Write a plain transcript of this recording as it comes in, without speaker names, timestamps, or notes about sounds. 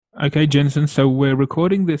Okay, Jensen. So we're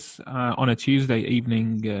recording this on a Tuesday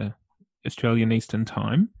evening, Australian Eastern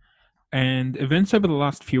Time, and events over the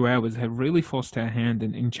last few hours have really forced our hand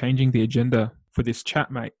in changing the agenda for this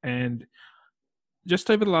chat, mate. And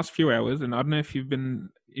just over the last few hours, and I don't know if you've been,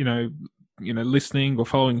 listening or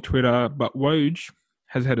following Twitter, but Woj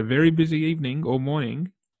has had a very busy evening or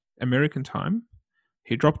morning, American time.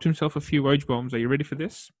 He dropped himself a few Woj bombs. Are you ready for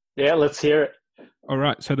this? Yeah, let's hear it. All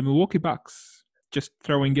right, so the Milwaukee Bucks just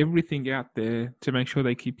throwing everything out there to make sure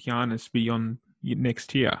they keep Giannis beyond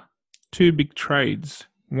next year. Two big trades.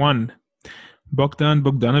 One, Bogdan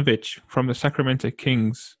Bogdanovic from the Sacramento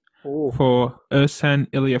Kings Ooh, for Ersan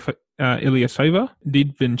Ilyasova,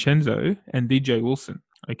 Did Vincenzo, and DJ Wilson.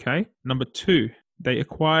 Okay. Number two, they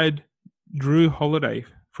acquired Drew Holiday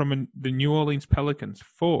from the New Orleans Pelicans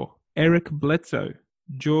for Eric Bledsoe,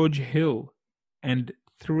 George Hill, and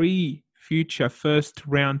three future first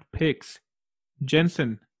round picks.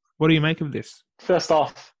 Jensen, what do you make of this? first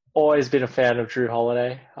off, always been a fan of Drew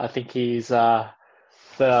Holiday. I think he's the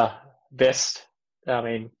best. I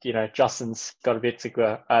mean, Justin's got a bit to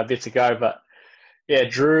go, but yeah,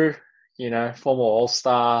 Drew, former All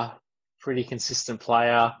Star, pretty consistent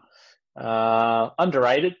player,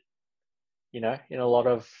 underrated. In a lot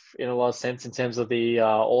of sense in terms of the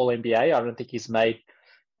All NBA. I don't think he's made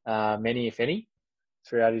many, if any,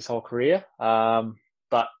 throughout his whole career.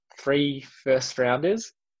 But three first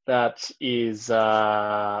rounders, that is,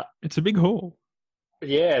 It's a big haul.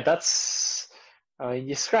 yeah, that's, I mean,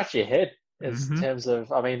 you scratch your head as Mm-hmm. terms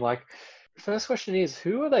of, I mean, like, first question is,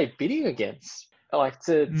 who are they bidding against? Like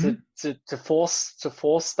Mm-hmm. to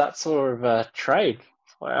force that sort of trade.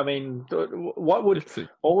 I mean, what would It's a,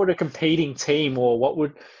 what would a competing team, or what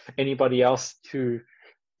would anybody else who,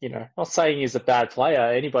 not saying he's a bad player,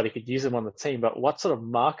 anybody could use him on the team, but what sort of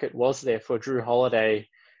market was there for Drew Holiday,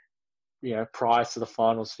 prior to the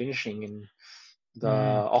finals finishing and the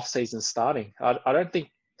mm. off season starting? I don't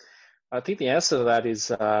think. I think the answer to that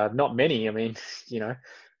is not many. I mean, you know,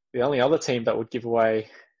 the only other team that would give away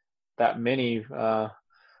that many, well,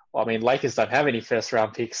 I mean, Lakers don't have any first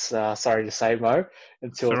round picks. Sorry to say, Mo,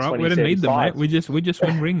 It's until all right. We don't need them, mate. 2035. We just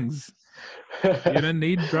win rings. You don't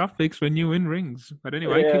need draft picks when you win rings. But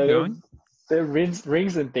anyway, Yeah, keep going. their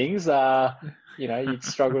rings and things. You'd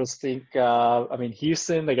struggle to think. I mean,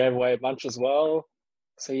 Houston, they gave away a bunch as well.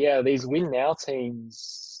 So yeah, these win now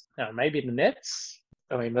teams. Maybe the Nets.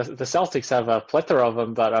 I mean, the Celtics have a plethora of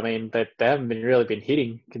them, but I mean, they haven't really been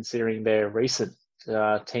hitting considering their recent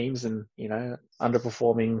teams and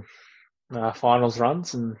underperforming finals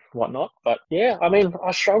runs and whatnot. But yeah, I mean,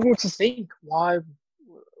 I struggle to think why.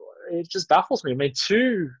 It just baffles me. I mean,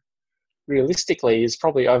 two realistically is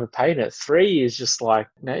probably overpaying it. Three is just like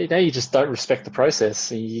now you just don't respect the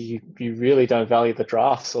process. You really don't value the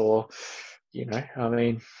drafts, or I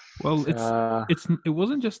mean, Well, uh, it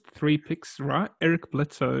wasn't just three picks, right? Eric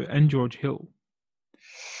Bledsoe and George Hill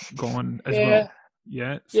gone as yeah, well.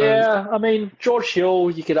 Yeah. So yeah. I mean, George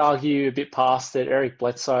Hill, you could argue a bit past it. Eric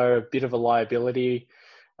Bledsoe, a bit of a liability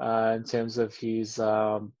in terms of his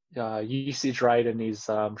usage rate and his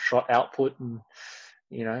shot output, and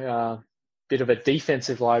bit of a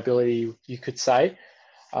defensive liability, you could say.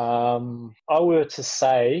 I were to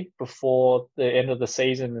say before the end of the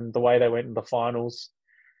season and the way they went in the finals,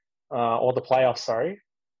 or the playoffs, sorry,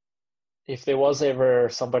 if there was ever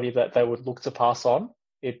somebody that they would look to pass on,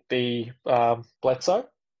 it'd be Bledsoe.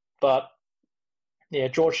 But yeah,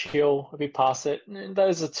 George Hill, a bit past it. And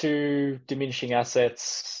those are two diminishing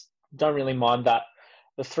assets. Don't really mind that.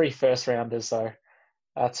 The three first rounders, though,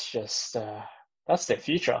 that's just that's their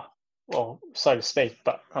future, well, so to speak.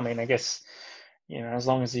 But I mean, I guess as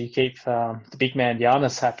long as you keep the big man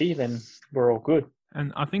Giannis happy, then we're all good.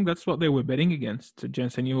 and I think that's what they were betting against,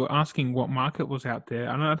 Jensen. You were asking what market was out there,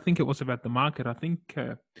 and I don't think it was about the market. I think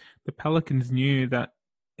the Pelicans knew that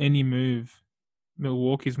any move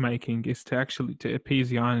Milwaukee's making is to actually to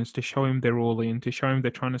appease Giannis, to show him they're all in, to show him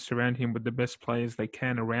they're trying to surround him with the best players they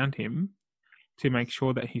can around him, to make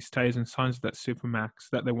sure that he stays and signs that supermax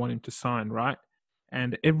that they want him to sign, right?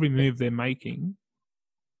 And every Yeah, move they're making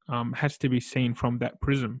has to be seen from that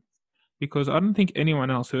prism, because I don't think anyone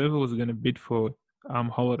else, whoever was going to bid for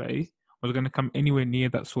Holiday, was going to come anywhere near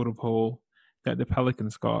that sort of haul that the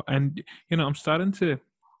Pelicans got. And I'm starting to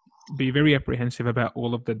be very apprehensive about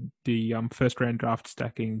all of the first round draft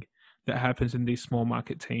stacking that happens in these small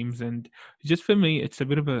market teams. And just for me, it's a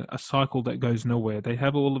bit of a cycle that goes nowhere. They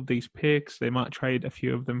have all of these picks. They might trade a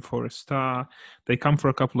few of them for a star. They come for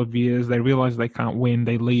a couple of years. They realize they can't win.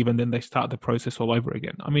 They leave, and then they start the process all over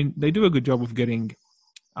again. I mean, they do a good job of getting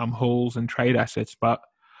hauls and trade assets, but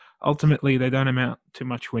ultimately they don't amount to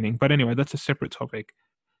much winning. But anyway, that's a separate topic.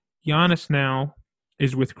 Giannis now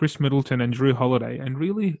is with Chris Middleton and Drew Holiday, and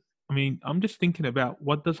really, I mean, I'm just thinking about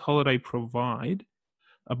what does Holiday provide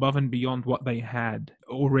above and beyond what they had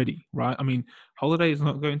already, right? I mean, Holiday is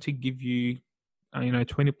not going to give you,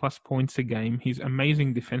 20 plus points a game. He's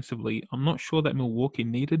amazing defensively. I'm not sure that Milwaukee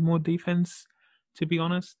needed more defense, to be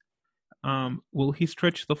honest. Will he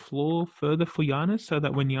stretch the floor further for Giannis so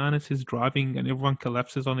that when Giannis is driving and everyone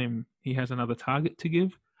collapses on him, he has another target to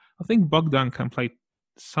give? I think Bogdan can play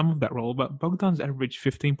some of that role, but Bogdan's averaged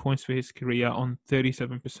 15 points for his career on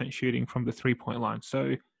 37% shooting from the 3-point line.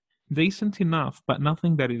 So decent enough, but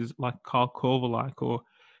nothing that is like Kyle Korver like or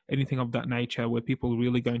anything of that nature where people are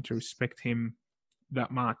really going to respect him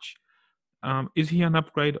that much. Is he an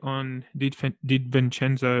upgrade on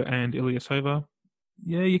Vincenzo and Ilyasova?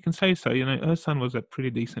 Yeah, you can say so. Ersan was a pretty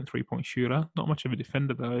decent 3-point shooter. Not much of a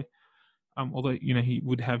defender though. Although he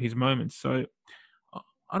would have his moments. So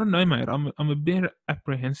I don't know, mate. I'm a bit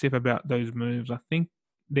apprehensive about those moves. I think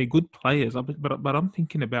they're good players, but I'm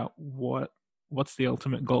thinking about what's the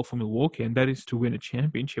ultimate goal for Milwaukee, and that is to win a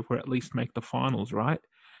championship or at least make the finals, right?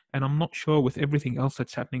 And I'm not sure with everything else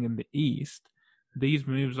that's happening in the East, these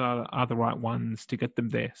moves are the right ones to get them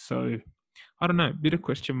there. So I don't know, bit of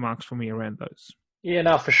question marks for me around those. Yeah,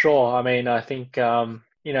 no, for sure. I mean, I think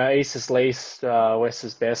East is least, West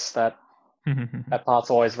is best. That part's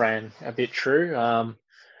always ran a bit true.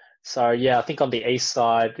 So yeah, I think on the East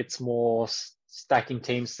side, it's more stacking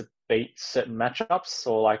teams to beat certain matchups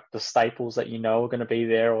or like the staples that are going to be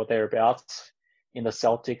there or thereabouts in the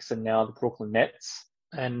Celtics and now the Brooklyn Nets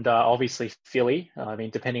and obviously Philly. I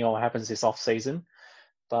mean, depending on what happens this off season,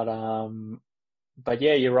 but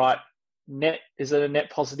yeah, you're right. Is it a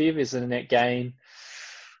net positive? Is it a net gain?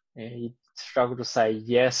 Yeah, you struggle to say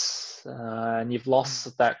yes, and you've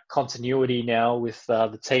lost that continuity now with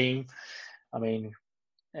the team. I mean,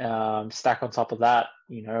 stack on top of that,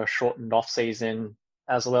 a shortened off season,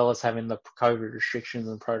 as well as having the COVID restrictions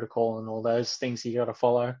and protocol and all those things you got to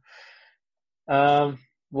follow.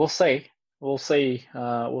 We'll see. We'll see.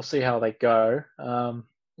 We'll see how they go.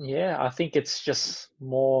 Yeah, I think it's just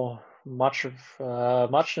more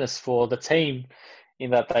muchness for the team in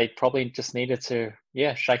that they probably just needed to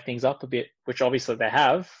shake things up a bit, which obviously they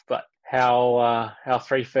have. But how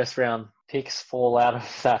 3 first round picks fall out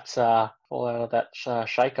of that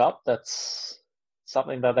shake up, that's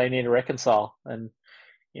something that they need to reconcile, and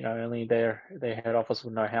only their head office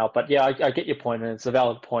would know how. But yeah, I get your point, and it's a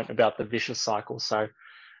valid point about the vicious cycle. So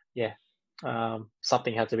yeah,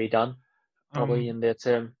 something had to be done probably in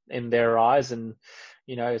their eyes, and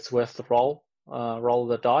it's worth the roll of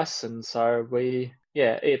the dice. And so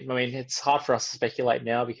it's hard for us to speculate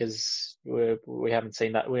now because we haven't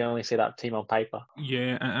seen that. We only see that team on paper.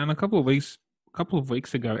 Yeah, and a couple of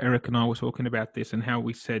weeks ago, Eric and I were talking about this and how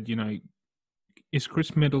we said, is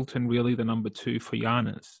Chris Middleton really the number 2 for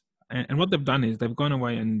Giannis? And what they've done is they've gone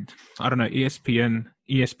away and, I don't know,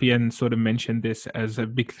 ESPN sort of mentioned this as a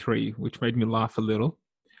big 3, which made me laugh a little.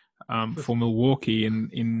 For Milwaukee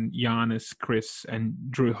in Giannis, Chris, and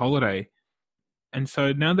Drew Holiday. And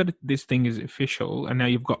so now that this thing is official, and now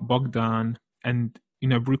you've got Bogdan and,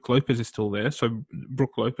 Brook Lopez is still there. So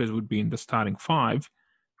Brook Lopez would be in the starting 5.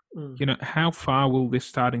 How far will this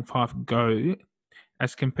starting 5 go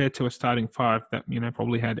as compared to a starting 5 that,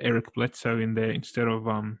 probably had Eric Bledsoe in there instead of,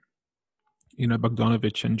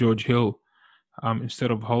 Bogdanovich and George Hill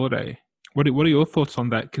instead of Holiday? What are your thoughts on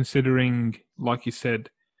that, considering, like you said,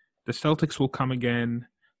 the Celtics will come again.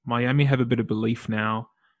 Miami have a bit of belief now.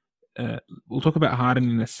 We'll talk about Harden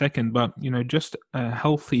in a second, but, just a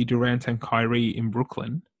healthy Durant and Kyrie in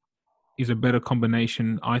Brooklyn is a better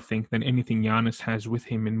combination, I think, than anything Giannis has with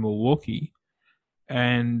him in Milwaukee.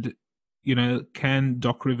 And, can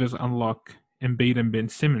Doc Rivers unlock Embiid and Ben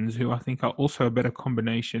Simmons, who I think are also a better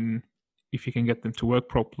combination if you can get them to work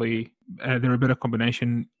properly? They're a better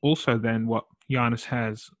combination also than what Giannis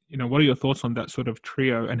has. What are your thoughts on that sort of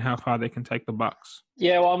trio and how far they can take the Bucks?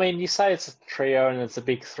 Yeah, well, I mean, you say it's a trio and it's a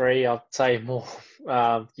big 3. I'd say more,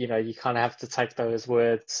 you kind of have to take those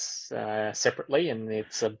words separately, and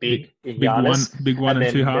it's a big in Giannis. Big one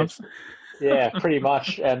and 2 halves. Yeah, pretty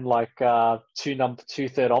much, and like 2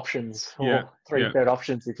 third options or 3 third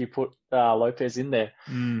options if you put Lopez in there.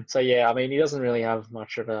 So yeah, I mean, he doesn't really have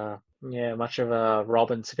much of a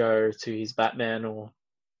Robin to go to his Batman, or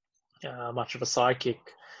much of a sidekick,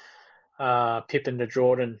 Pippen to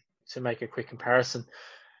Jordan, to make a quick comparison.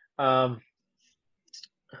 But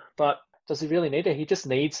does he really need it? He just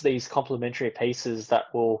needs these complementary pieces that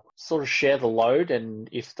will sort of share the load, and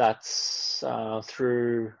if that's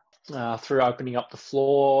through opening up the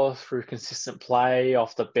floor, through consistent play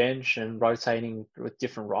off the bench and rotating with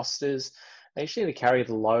different rosters, they just need to carry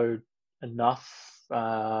the load enough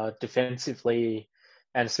defensively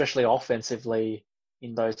and especially offensively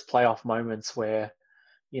in those playoff moments where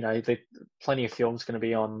plenty of film's going to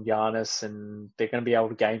be on Giannis, and they're going to be able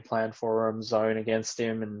to game plan for him, zone against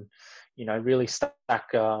him, and really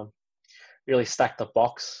stack the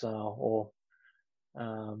box, or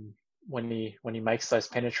when he makes those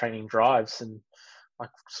penetrating drives and like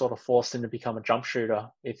sort of forced him to become a jump shooter.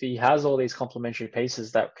 If he has all these complementary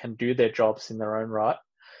pieces that can do their jobs in their own right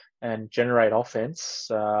and generate offense,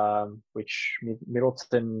 which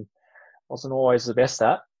Middleton wasn't always the best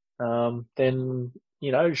at, then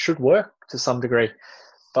it should work to some degree.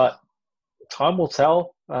 But time will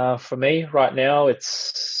tell. For me, right now,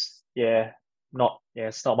 it's not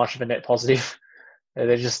much of a net positive.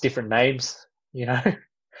 They're just different names, thrown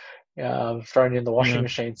in the washing Yeah.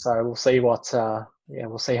 machine. So we'll see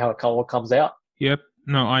we'll see how it comes out. Yep.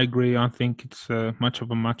 No, I agree. I think it's much of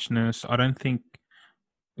a muchness. I don't think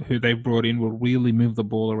who they brought in will really move the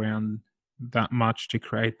ball around that much to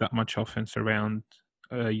create that much offense around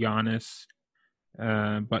Giannis.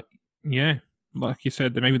 But yeah, like you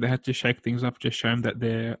said, maybe they had to shake things up, just show him that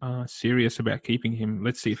they're serious about keeping him.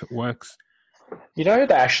 Let's see if it works. They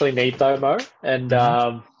actually need though, Mo, and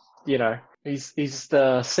he's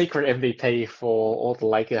the secret MVP for all the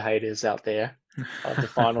Laker haters out there of the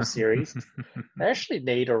final series. They actually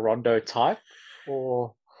need a Rondo type,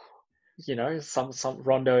 or some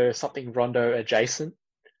Rondo, something Rondo adjacent.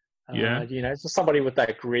 Yeah. Just somebody with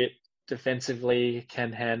that grit defensively,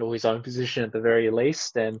 can handle his own position at the very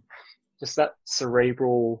least, and just that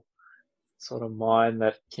cerebral sort of mind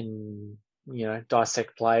that can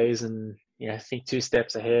dissect plays and think 2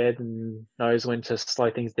 steps ahead and knows when to slow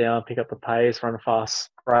things down, pick up the pace, run a fast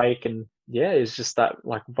break, and is just that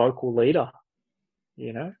like vocal leader.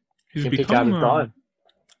 He's can pick out a dime.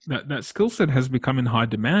 That skill set has become in high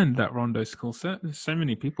demand. That Rondo skill set. There's so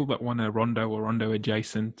many people that want a Rondo or Rondo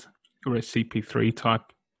adjacent or a CP3 type.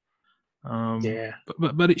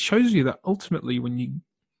 But it shows you that ultimately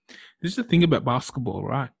this is the thing about basketball,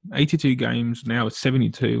 right? 82 games, now it's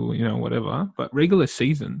 72, whatever. But regular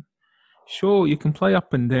season, sure, you can play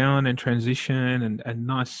up and down and transition and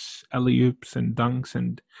nice alley-oops and dunks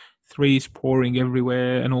and threes pouring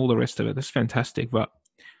everywhere and all the rest of it. That's fantastic. But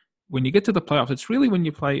when you get to the playoffs, it's really when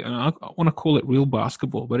you play, and I want to call it real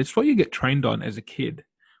basketball, but it's what you get trained on as a kid.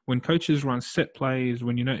 When coaches run set plays,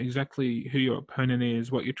 when you know exactly who your opponent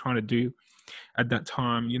is, what you're trying to do at that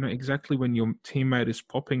time, you know exactly when your teammate is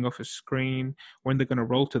popping off a screen, when they're going to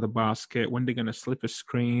roll to the basket, when they're going to slip a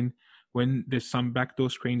screen, when there's some backdoor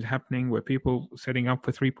screens happening where people setting up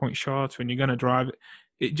for 3-point shots, when you're going to drive,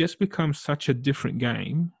 it just becomes such a different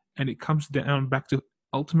game, and it comes down back to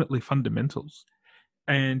ultimately fundamentals.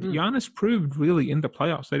 And Giannis proved really in the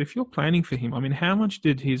playoffs that if you're planning for him, I mean, how much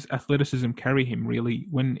did his athleticism carry him really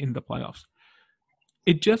when in the playoffs?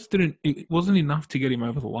 It wasn't enough to get him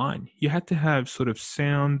over the line. You had to have sort of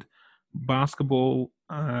sound basketball,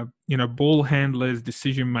 ball handlers,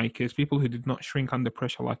 decision makers, people who did not shrink under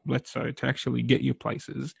pressure like Bledsoe to actually get you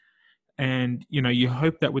places. And, you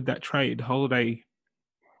hope that with that trade, Holiday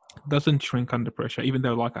doesn't shrink under pressure, even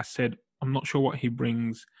though, like I said, I'm not sure what he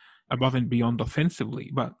brings above and beyond offensively,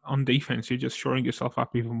 but on defense, you're just shoring yourself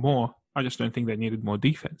up even more. I just don't think they needed more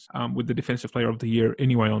defense with the defensive player of the year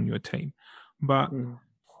anyway on your team. But,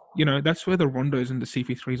 that's where the Rondos and the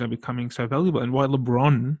CP3s are becoming so valuable, and why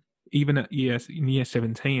LeBron, even in year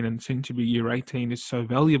 17 and soon to be year 18, is so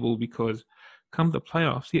valuable, because come the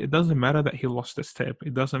playoffs, it doesn't matter that he lost a step.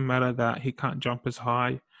 It doesn't matter that he can't jump as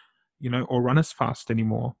high, or run as fast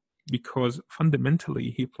anymore, because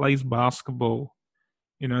fundamentally he plays basketball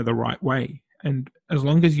the right way. And as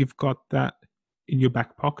long as you've got that in your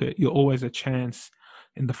back pocket, you're always a chance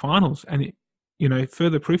in the finals. And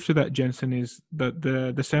further proof to that, Jensen, is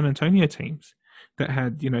the San Antonio teams that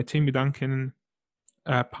had Timmy Duncan,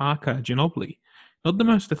 Parker, Ginobili, not the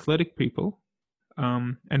most athletic people.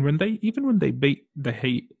 And when they beat the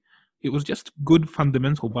Heat, it was just good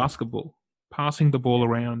fundamental basketball, passing the ball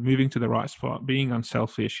around, moving to the right spot, being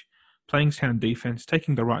unselfish, playing sound defense,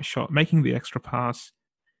 taking the right shot, making the extra pass.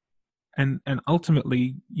 And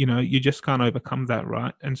ultimately, you just can't overcome that,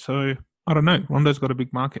 right? And so, I don't know, Rondo's got a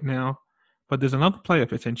big market now, but there's another player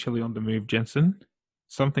potentially on the move, Jensen,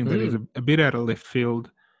 something that is a bit out of left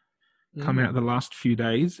field, come out the last few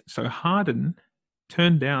days. So Harden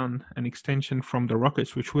turned down an extension from the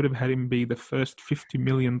Rockets, which would have had him be the first $50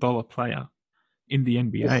 million player in the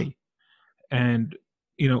NBA. And,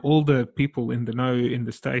 all the people in the know in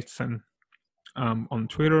the States and on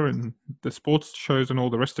Twitter and the sports shows and all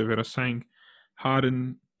the rest of it are saying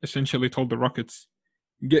Harden essentially told the Rockets,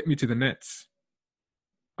 get me to the Nets.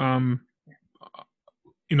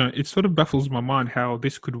 it sort of baffles my mind how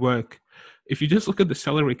this could work. If you just look at the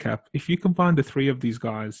salary cap, if you combine the three of these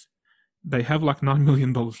guys, they have like $9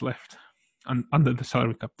 million left under the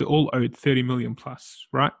salary cap. They're all owed 30 million plus,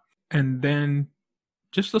 right? And then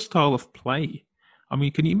just the style of play. I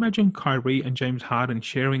mean, can you imagine Kyrie and James Harden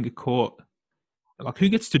sharing a court? Like, who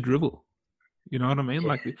gets to dribble? You know what I mean? Yeah.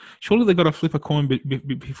 Like, surely they got to flip a coin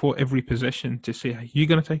before every possession to see, hey, you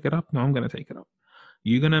going to take it up? No, I'm going to take it up.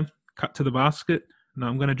 You're going to cut to the basket? No,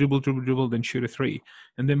 I'm going to dribble, then shoot a three.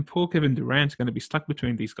 And then poor Kevin Durant's going to be stuck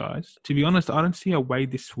between these guys. To be honest, I don't see a way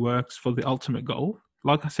this works for the ultimate goal.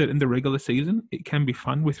 Like I said, in the regular season, it can be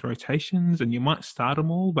fun with rotations and you might start them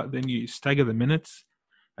all, but then you stagger the minutes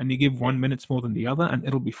and you give 1 minute more than the other and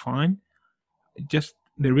it'll be fine. Just,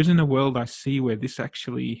 there isn't a world I see where this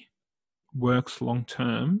actually works long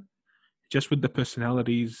term, just with the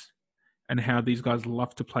personalities and how these guys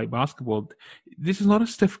love to play basketball. This is not a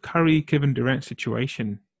Steph Curry, Kevin Durant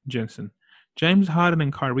situation, Jensen. James Harden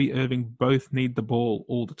and Kyrie Irving both need the ball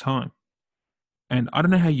all the time. And I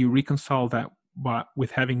don't know how you reconcile that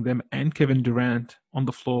with having them and Kevin Durant on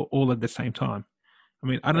the floor all at the same time. I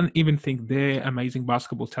mean, I don't even think their amazing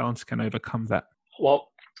basketball talents can overcome that. Well,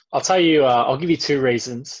 I'll tell you, I'll give you two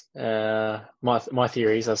reasons, my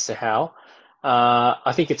theories as to how.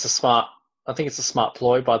 I think it's a smart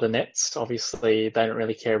ploy by the Nets. Obviously, they don't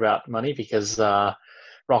really care about money because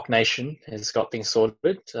Rock Nation has got things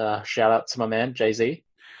sorted. Shout out to my man Jay-Z.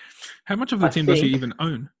 How much of the team does he even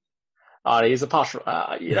own? He's a partial.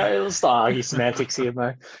 Let's not argue semantics here,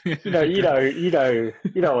 Mo. You know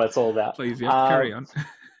what it's all about. Please, carry on.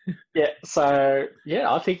 Yeah. So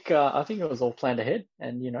yeah, I think it was all planned ahead,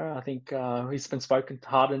 and I think he's been spoken.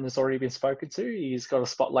 Harden has already been spoken to. He's got a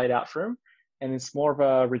spot laid out for him, and it's more of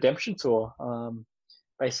a redemption tour.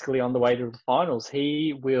 Basically, on the way to the finals,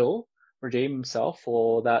 he will redeem himself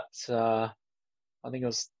for that. I think it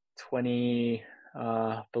was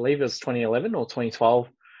 2011 or 2012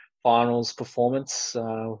 finals performance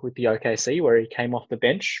with the OKC, where he came off the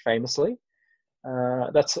bench famously.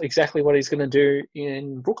 That's exactly what he's going to do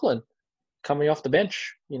in Brooklyn, coming off the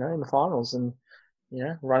bench, in the finals, and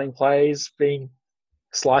running plays,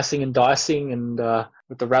 slicing and dicing, and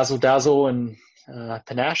with the razzle dazzle and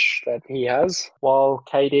panache that he has, while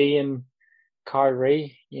KD and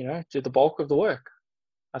Kyrie, do the bulk of the work.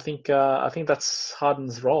 I think that's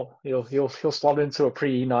Harden's role. He'll slot into it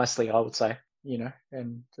pretty nicely, I would say.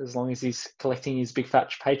 And as long as he's collecting his big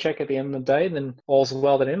fat paycheck at the end of the day, then all's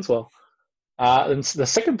well that ends well. And the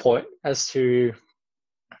second point as to,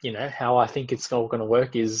 how I think it's all going to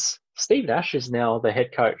work is Steve Nash is now the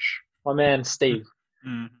head coach. My man, Steve,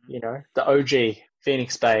 the OG,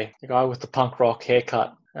 Phoenix Bay, the guy with the punk rock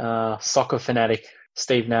haircut, soccer fanatic,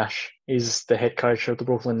 Steve Nash is the head coach of the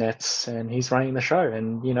Brooklyn Nets, and he's running the show,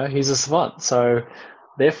 and, he's a savant. So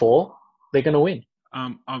therefore, they're going to win.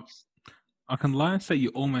 I can lie and say you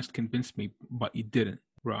almost convinced me, but you didn't.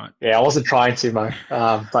 Right. Yeah, I wasn't trying to, Mo.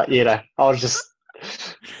 But, I was just...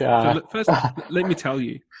 So first, let me tell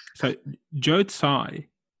you. So Joe Tsai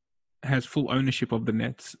has full ownership of the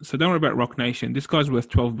Nets. So don't worry about Rock Nation. This guy's worth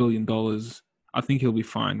 $12 billion. I think he'll be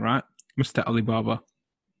fine, right? Mr. Alibaba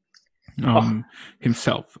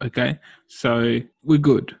himself, okay? So we're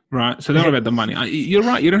good, right? So don't worry about the money. You're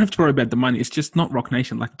right. You don't have to worry about the money. It's just not Rock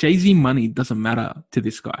Nation. Like, Jay-Z money doesn't matter to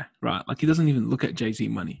this guy, right? Like, he doesn't even look at Jay-Z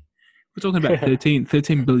money. We're talking about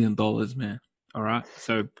 $13 billion, man. All right,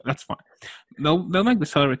 so that's fine. They'll make the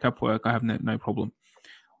salary cap work. I have no problem.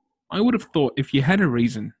 I would have thought if you had a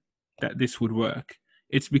reason that this would work,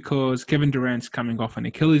 it's because Kevin Durant's coming off an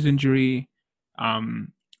Achilles injury.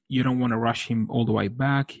 You don't want to rush him all the way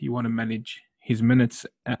back. You want to manage his minutes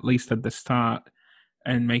at least at the start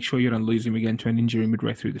and make sure you don't lose him again to an injury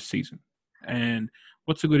midway through the season. And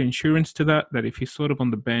what's a good insurance to that? That if he's sort of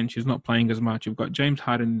on the bench, he's not playing as much. You've got James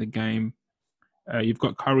Harden in the game. You've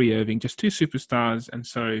got Kyrie Irving, just two superstars. And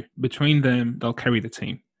so between them, they'll carry the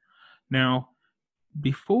team. Now,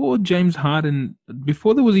 before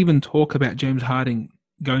there was even talk about James Harden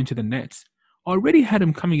going to the Nets, I already had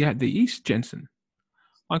him coming out the East, Jensen.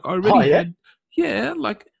 Like, I already had,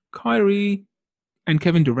 like Kyrie and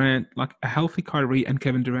Kevin Durant, like a healthy Kyrie and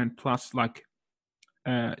Kevin Durant, plus like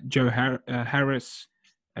Joe Harris,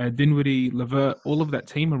 Dinwiddie, LeVert, all of that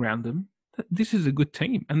team around them. This is a good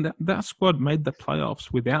team, and that squad made the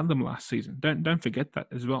playoffs without them last season. Don't forget that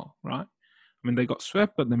as well, right? I mean, they got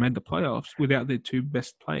swept, but they made the playoffs without their two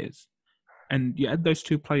best players. And you add those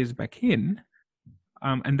two players back in,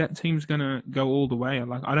 and that team's gonna go all the way.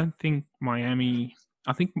 Like, I don't think Miami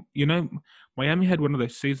I think, Miami had one of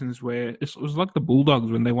those seasons where it was like the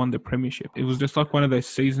Bulldogs when they won the premiership. It was just like one of those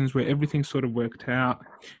seasons where everything sort of worked out.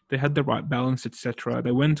 They had the right balance, etc.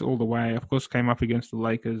 They went all the way. Of course, came up against the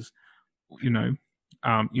Lakers. The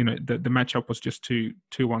matchup was just too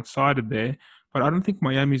one-sided there. But I don't think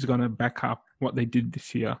Miami's going to back up what they did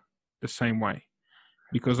this year the same way,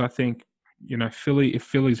 because I think Philly, if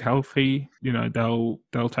Philly's healthy, they'll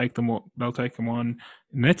take them. They'll take them on.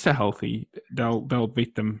 Nets are healthy, they'll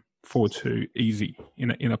beat them 4-2 easy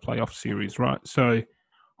in a playoff series, right? So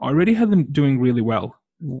I already have them doing really well.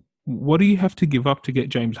 What do you have to give up to get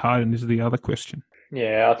James Harden is the other question.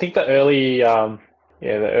 Yeah, I think the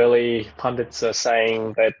early pundits are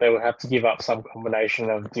saying that they would have to give up some combination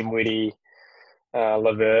of Dinwiddie,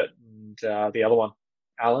 Levert, and the other one,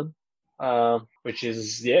 Allen, which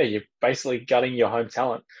is, you're basically gutting your home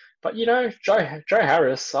talent. But, Joe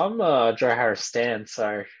Harris, I'm a Joe Harris stan,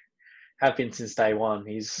 so have been since day one.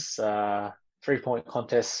 He's 3-point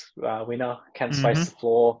contest winner, can space the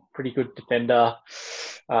floor, pretty good defender,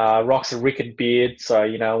 rocks a wicked beard, so,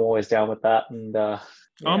 I'm always down with that. And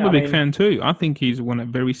I'm a big fan too. I think he's a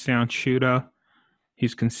very sound shooter.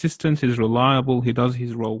 He's consistent, he's reliable, he does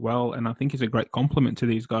his role well, and I think he's a great compliment to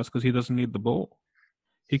these guys because he doesn't need the ball.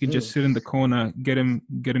 He can just sit in the corner, get him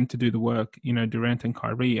to do the work, Durant and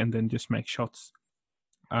Kyrie, and then just make shots.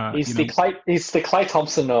 He's the Klay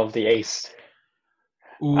Thompson of the East.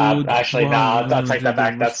 Ooh, I'll take that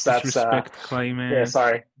back. That's disrespect, Klay, man. Yeah,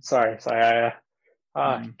 sorry.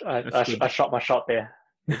 I shot my shot there.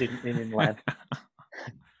 It didn't land.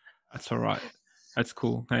 That's all right. That's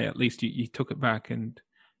cool. Hey, at least you took it back and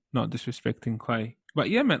not disrespecting Klay. But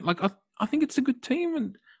yeah, man, like I think it's a good team,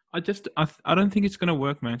 and I don't think it's going to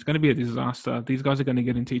work, man. It's going to be a disaster. These guys are going to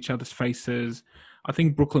get into each other's faces. I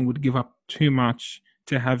think Brooklyn would give up too much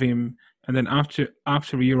to have him, and then after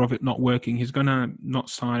a year of it not working, he's going to not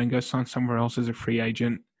sign and go sign somewhere else as a free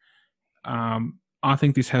agent. I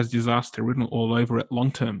think this has disaster written all over it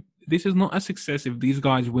long term. This is not a success if these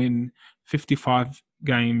guys win 55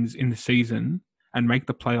 games in the season and make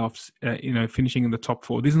the playoffs, finishing in the top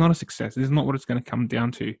 4. This is not a success. This is not what it's going to come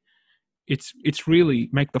down to. It's really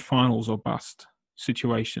make the finals or bust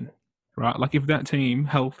situation, right? Like if that team,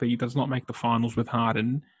 healthy, does not make the finals with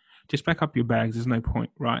Harden, just pack up your bags. There's no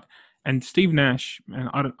point, right? And Steve Nash, and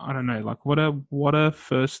I don't know, like what a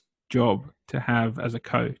first job to have as a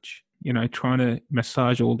coach. Trying to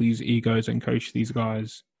massage all these egos and coach these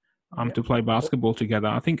guys to play basketball together.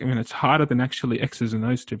 I think it's harder than actually X's and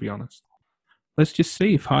O's, to be honest. Let's just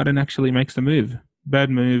see if Harden actually makes the move. Bad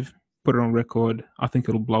move. Put it on record. I think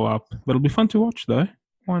it'll blow up. But it'll be fun to watch, though.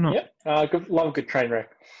 Why not? Yeah, love a good train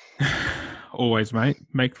wreck. Always, mate.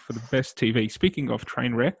 Make for the best TV. Speaking of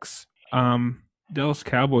train wrecks, Dallas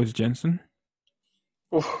Cowboys, Jensen.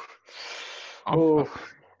 I've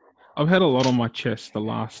had a lot on my chest the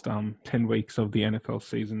last 10 weeks of the NFL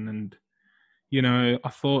season. And, I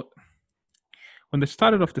thought when they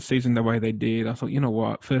started off the season the way they did, I thought, you know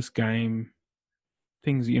what, first game,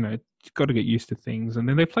 things, got to get used to things. And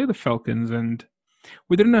then they play the Falcons, and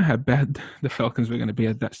we didn't know how bad the Falcons were going to be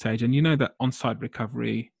at that stage. And that onside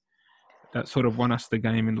recovery that sort of won us the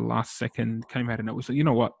game in the last second came out, and it was like, you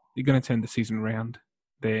know what, you're going to turn the season around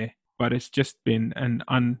there. But it's just been an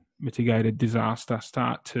unmitigated disaster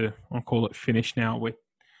start to, I'll call it, finish now. We're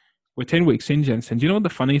 10 weeks in, Jensen. Do you know what the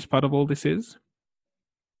funniest part of all this is?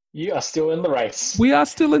 You are still in the race. We are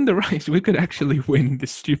still in the race. We could actually win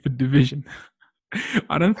this stupid division.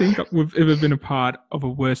 I don't think we've ever been a part of a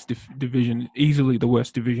worse division, easily the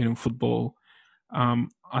worst division in football.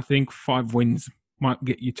 I think 5 wins might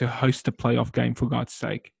get you to host a playoff game, for God's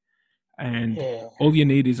sake. And all you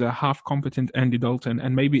need is a half-competent Andy Dalton,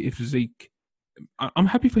 and maybe if Zeke... I'm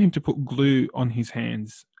happy for him to put glue on his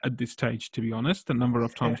hands at this stage, to be honest. The number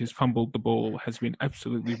of times he's fumbled the ball has been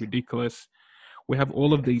absolutely ridiculous. We have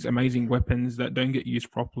all of these amazing weapons that don't get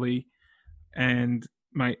used properly. And...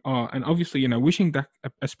 and obviously, wishing Dak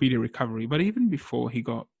a speedy recovery. But even before he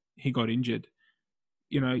got injured,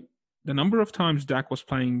 the number of times Dak was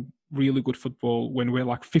playing really good football when we're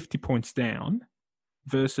like 50 points down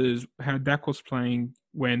versus how Dak was playing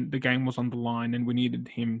when the game was on the line and we needed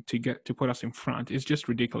him to put us in front is just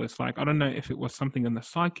ridiculous. Like, I don't know if it was something in the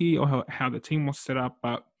psyche or how the team was set up,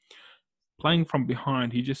 but playing from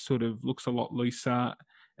behind, he just sort of looks a lot looser.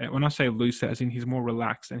 When I say looser, as in he's more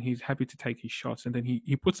relaxed and he's happy to take his shots, and then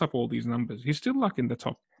he puts up all these numbers. He's still like in the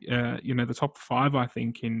top, the top 5, I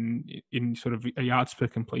think, in sort of yards per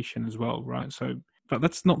completion as well, right? So, but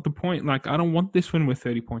that's not the point. Like, I don't want this when we're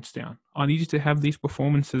 30 points down. I need you to have these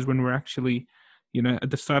performances when we're actually, at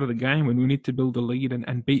the start of the game when we need to build a lead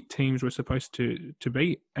and beat teams we're supposed to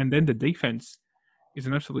beat. And then the defense, is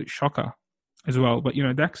an absolute shocker as well. But,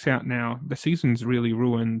 Dak's out now. The season's really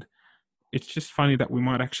ruined. It's just funny that we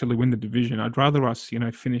might actually win the division. I'd rather us,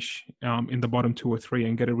 finish in the bottom 2 or 3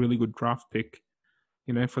 and get a really good draft pick,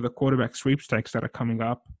 for the quarterback sweepstakes that are coming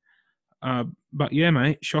up. But yeah,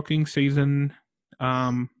 mate, shocking season.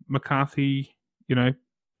 McCarthy,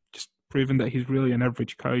 just proven that he's really an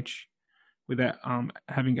average coach without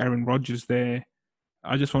having Aaron Rodgers there.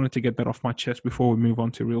 I just wanted to get that off my chest before we move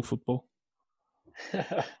on to real football.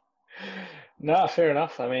 No, fair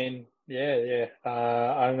enough. I mean, yeah.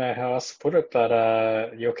 I don't know how else to put it,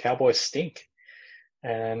 but your Cowboys stink,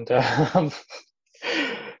 and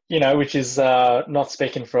which is not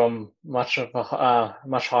speaking from much of a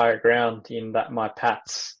much higher ground in that my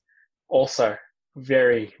Pats also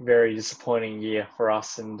very, very disappointing year for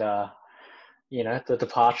us, and the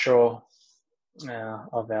departure of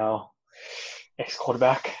our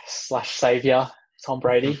ex-quarterback / savior Tom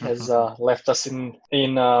Brady has left us in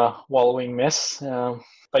wallowing mess.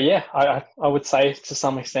 But yeah, I would say to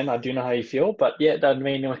some extent I do know how you feel, but yeah, I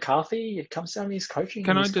mean McCarthy, it comes down to his coaching.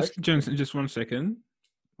 Can I just 1 second?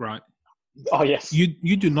 Right. Oh yes.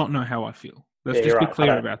 You do not know how I feel. Let's just be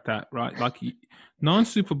clear about that, right? Like 9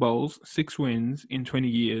 Super Bowls, 6 wins in 20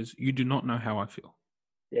 years. You do not know how I feel.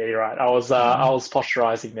 Yeah, you're right. I was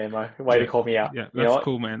posturizing there, Mo. Way to call me out. Yeah, that's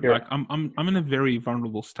cool, man. Like I'm in a very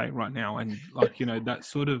vulnerable state right now, and like that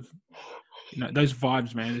sort of those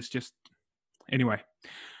vibes, man. It's just anyway.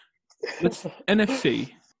 Let's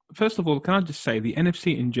NFC. First of all, can I just say the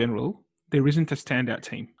NFC in general, there isn't a standout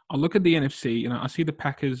team. I look at the NFC, I see the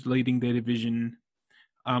Packers leading their division.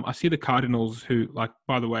 I see the Cardinals, who, like,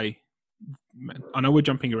 by the way, I know we're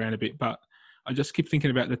jumping around a bit, but I just keep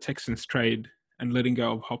thinking about the Texans trade and letting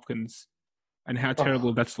go of Hopkins and how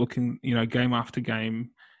terrible that's looking, game after game.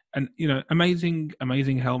 And, amazing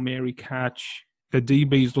Hail Mary catch. The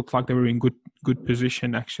DBs looked like they were in good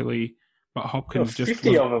position, actually, but Hopkins just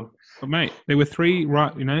 50 of them. But, mate, there were 3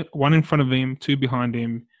 right, 1 in front of him, 2 behind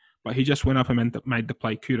him, but he just went up and made the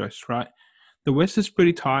play. Kudos, right? The West is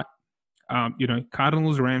pretty tight.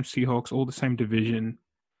 Cardinals, Rams, Seahawks, all the same division.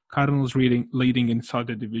 Cardinals leading inside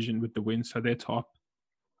the division with the win, so they're top.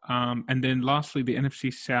 And then lastly, the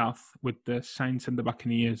NFC South with the Saints and the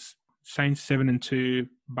Buccaneers. Saints 7-2,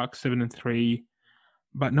 Bucs 7-3.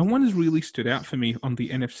 But no one has really stood out for me on the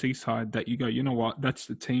NFC side that you go, you know what, that's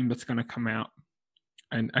the team that's going to come out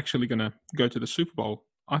and actually going to go to the Super Bowl.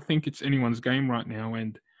 I think it's anyone's game right now,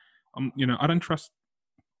 and I don't trust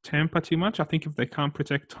Tampa too much. I think if they can't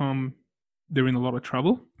protect Tom, they're in a lot of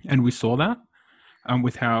trouble, and we saw that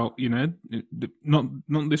with how not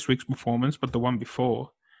this week's performance, but the one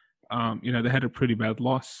before. They had a pretty bad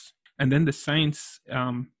loss, and then the Saints.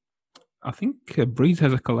 I think Breeze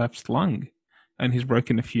has a collapsed lung, and he's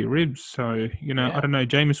broken a few ribs. So I don't know.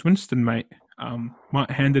 Jameis Winston, mate,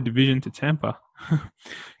 might hand the division to Tampa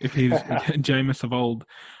if he's Jameis of old.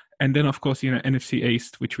 And then, of course, NFC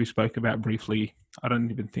East, which we spoke about briefly. I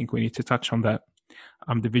don't even think we need to touch on that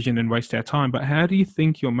division and waste our time. But how do you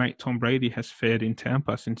think your mate Tom Brady has fared in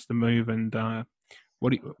Tampa since the move? And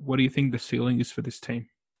what do you think the ceiling is for this team?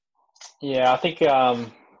 Yeah, I think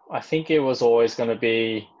it was always going to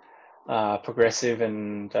be progressive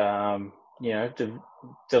and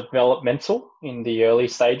developmental in the early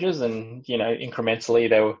stages, and incrementally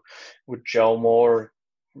they would gel more.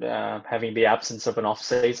 Having the absence of an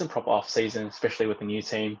proper off season, especially with the new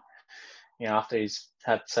team, after he's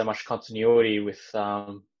had so much continuity with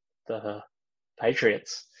the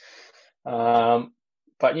Patriots. But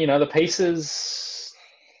the pieces,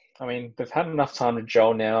 I mean, they've had enough time to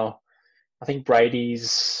gel now. I think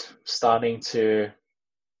Brady's starting to,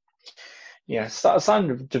 starting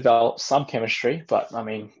to develop some chemistry, but I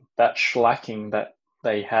mean, that shellacking that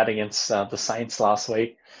they had against the Saints last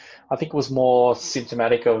week, I think was more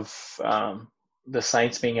symptomatic of the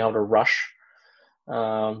Saints being able to rush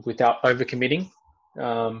without overcommitting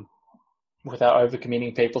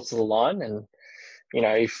people to the line, and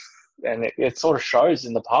it sort of shows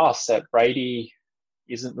in the past that Brady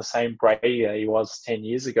isn't the same Brady that he was 10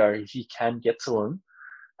 years ago. If you can get to him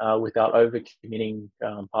without overcommitting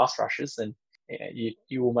pass rushes, then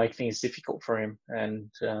you will make things difficult for him. And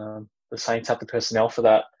the Saints have the personnel for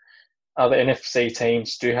that. Other NFC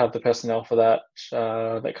teams do have the personnel for that.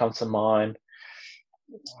 That comes to mind.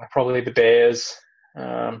 Probably the Bears.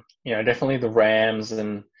 Definitely the Rams,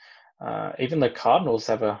 and even the Cardinals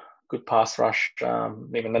have a good pass rush.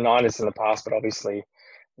 Even the Niners in the past, but obviously,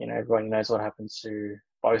 everybody knows what happened to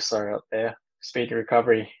Bosa out there. Speedy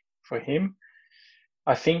recovery for him.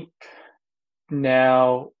 I think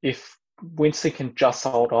now if Winston can just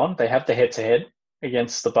hold on, they have the head-to-head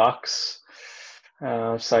against the Bucs.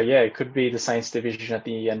 So yeah, it could be the Saints division at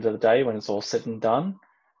the end of the day when it's all said and done.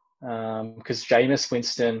 Because Jameis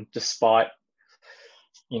Winston, despite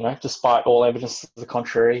all evidence to the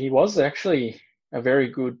contrary, he was actually a very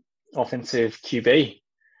good offensive QB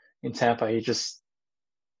in Tampa. He just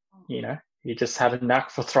had a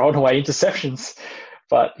knack for throwing away interceptions,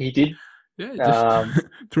 but he did. Yeah, just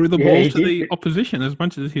threw the Yeah, ball he to did. the opposition as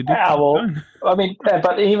much as he did to Yeah, his well, own. I mean,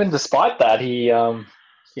 but even despite that, I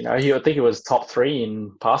think it was top 3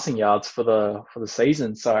 in passing yards for the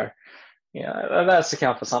season. So, that's to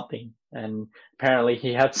count for something. And apparently,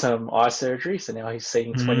 he had some eye surgery, so now he's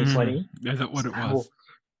seeing 20/20. Is that what So it was?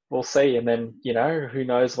 we'll see. And then who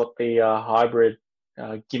knows what the hybrid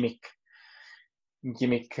gimmick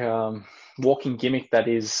walking gimmick that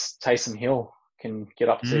is Taysom Hill can get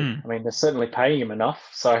up to. I mean, they're certainly paying him enough,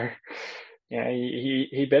 so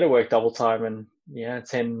he better work double time and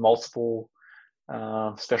attend multiple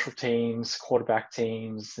special teams, quarterback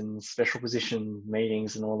teams, and special position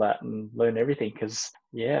meetings and all that, and learn everything. Because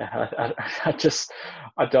I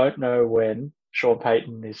don't know when Sean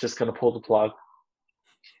Payton is just going to pull the plug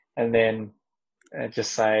and then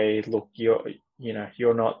just say, look, you're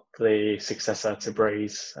not the successor to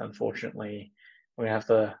Breeze. Unfortunately, we have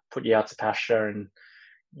to put you out to pasture and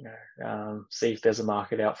see if there's a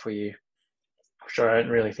market out for you. Which I don't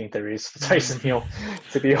really think there is for Taysom Hill,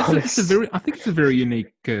 to be honest. I think it's a very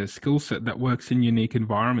unique skill set that works in unique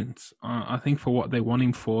environments. I think for what they want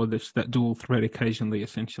him for, this that dual threat occasionally,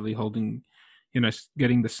 essentially holding,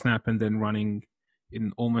 getting the snap and then running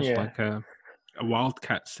in almost like a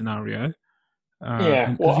wildcat scenario.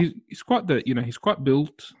 Yeah, because he's quite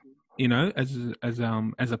built.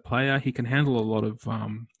 As a player, he can handle a lot of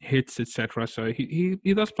hits, etc. So he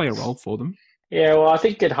does play a role for them. Yeah, well, I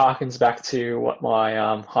think it harkens back to what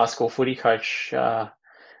my high school footy coach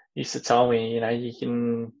used to tell me. You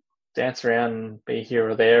can dance around and be here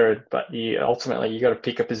or there, but ultimately you got to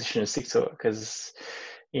pick a position and stick to it because,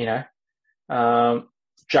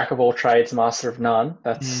 jack of all trades, master of none.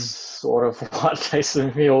 That's sort of what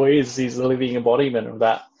Taysom Hill is. He's the living embodiment of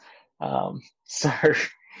that. So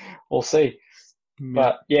we'll see. Yeah.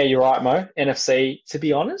 But yeah, you're right, Mo. NFC, to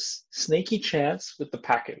be honest, sneaky chance with the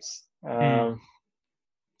Packers. I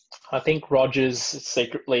think Rodgers is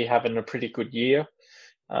secretly having a pretty good year,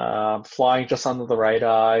 flying just under the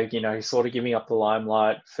radar. He's sort of giving up the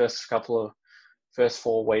limelight. First 4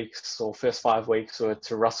 weeks or first 5 weeks were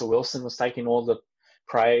to Russell Wilson, was taking all the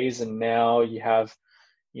praise, and now you have,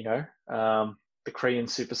 the Korean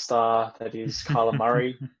superstar that is Kyler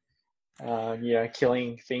Murray,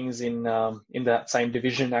 killing things in that same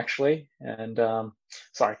division actually, and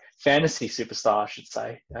fantasy superstar, I should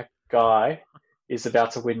say. That guy is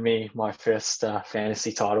about to win me my first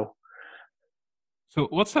fantasy title. So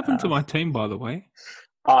what's happened to my team, by the way?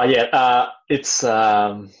 It's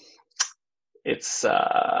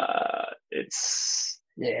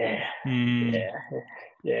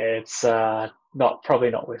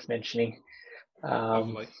probably not worth mentioning.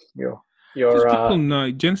 Lovely. Just people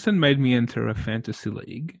know, Jensen made me enter a fantasy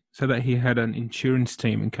league so that he had an insurance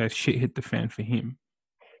team in case shit hit the fan for him.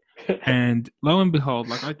 And lo and behold,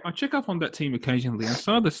 I check up on that team occasionally, and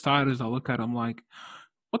some of the starters I look at, I'm like,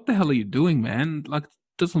 what the hell are you doing, man?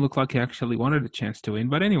 Doesn't look like he actually wanted a chance to win.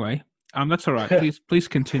 But anyway, that's all right. Please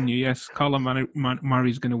continue. Yes, Kyler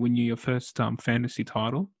Murray's going to win you your first fantasy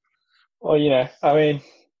title. Well, I mean,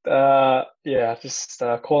 just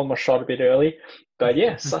calling my shot a bit early. But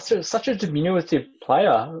yeah, such a diminutive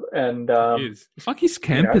player, and it's like he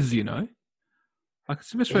scampers, Like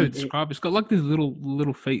it's the best way to describe it. He's got like these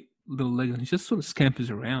little feet, little legs, and he just sort of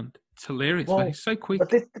scampers around. It's hilarious. Well, he's so quick.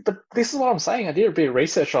 But this is what I'm saying. I did a bit of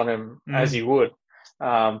research on him, as you would.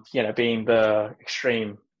 Being the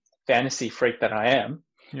extreme fantasy freak that I am.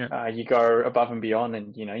 Yeah. You go above and beyond,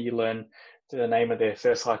 and you learn the name of their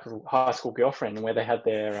first high school girlfriend and where they had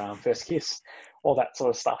their first kiss, all that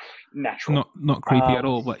sort of stuff. Natural. Not creepy at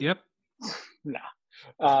all, but yep. Nah.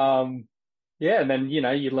 And then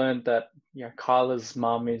you learned that Kyler's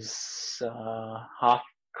mum is half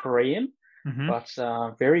Korean, but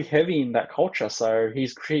very heavy in that culture. So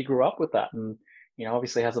he grew up with that, and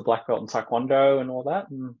obviously has a black belt in Taekwondo and all that.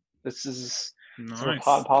 And this is sort of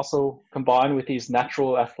part and parcel combined with his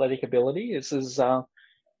natural athletic ability. This is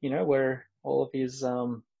where all of his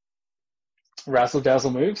razzle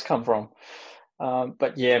dazzle moves come from.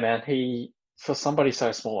 But yeah, man, for somebody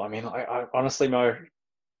so small. I mean, I honestly know.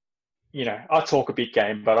 I talk a big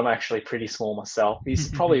game, but I'm actually pretty small myself. He's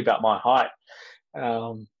probably about my height,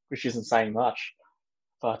 which isn't saying much.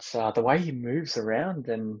 But the way he moves around,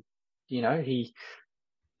 and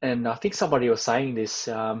and I think somebody was saying this.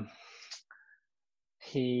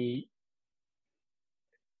 He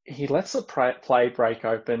he lets the play break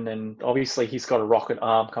open, and obviously he's got a rocket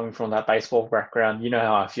arm coming from that baseball background. You know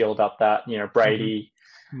how I feel about that. You know, Mm-hmm. Brady,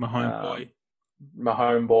 My homeboy. my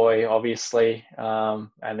homeboy, obviously,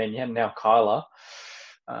 and then yeah, now Kyler.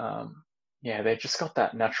 Yeah, they've just got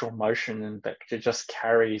that natural motion and that it just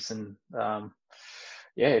carries, and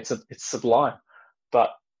yeah, it's sublime.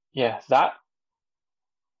 But yeah, that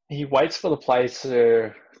he waits for the play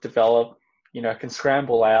to develop. You know, can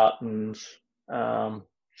scramble out, and um,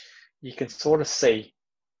 you can sort of see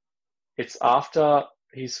it's after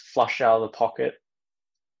he's flushed out of the pocket,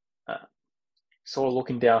 uh, sort of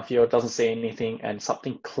looking downfield, doesn't see anything, and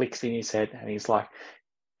something clicks in his head, and he's like,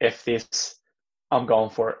 "F this, I'm going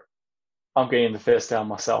for it. I'm getting the first down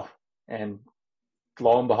myself." And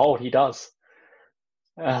lo and behold, he does.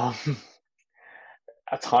 Um,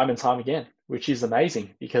 time and time again, which is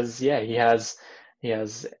amazing because yeah, he has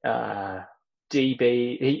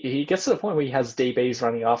DB. He gets to the point where he has DBs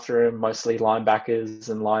running after him, mostly linebackers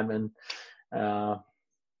and linemen. Uh,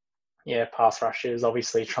 yeah, pass rushers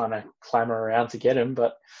obviously trying to clamor around to get him,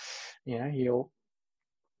 but you know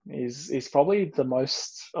he's probably the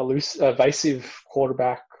most evasive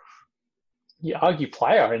quarterback, you argue,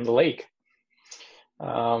 player in the league.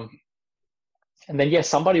 Um, and then yeah,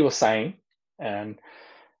 somebody was saying, and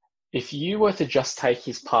if you were to just take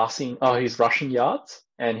his rushing yards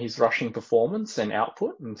and his rushing performance and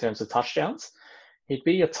output in terms of touchdowns, he'd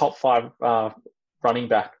be a top 5 running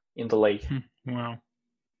back in the league Wow.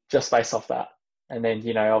 just based off that. And then,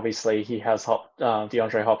 you know, obviously he has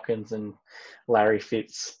DeAndre Hopkins and Larry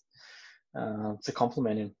Fitz to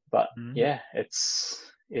complement him. But Mm-hmm. yeah,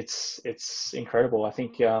 it's incredible. I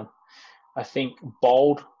think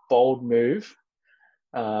bold move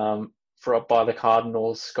by the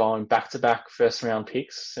Cardinals going back-to-back first-round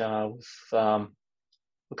picks with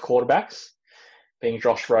quarterbacks, being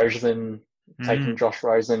Josh Rosen, taking Josh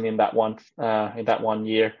Rosen in that one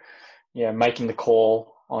year, yeah, making the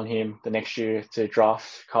call on him the next year to draft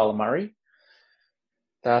Kyler Murray.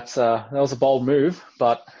 That was a bold move,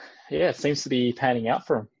 but yeah, it seems to be panning out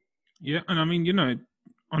for him. Yeah, and I mean,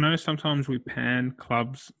 I know sometimes we pan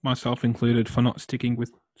clubs, myself included, for not sticking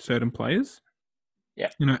with certain players. Yeah.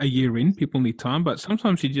 A year in, people need time, but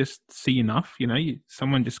sometimes you just see enough.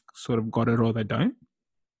 Someone just sort of got it or they don't,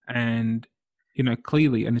 and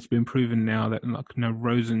clearly, and it's been proven now that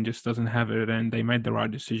Rosen just doesn't have it, and they made the right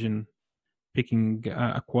decision picking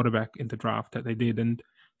a quarterback in the draft that they did. And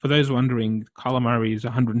for those wondering, Kyler Murray is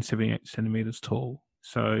 178 centimeters tall.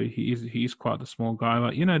 So he's quite a small guy.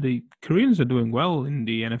 But, the Koreans are doing well in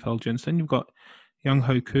the NFL, Jensen. You've got Young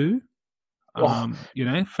Ho Koo,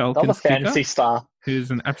 Another Falcons kicker, fantasy star.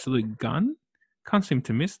 who's an absolute gun. Can't seem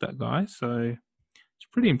to miss that guy. So it's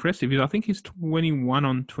pretty impressive. I think he's 21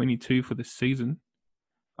 on 22 for this season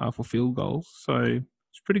for field goals. So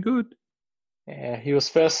it's pretty good. Yeah, he was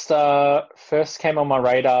first came on my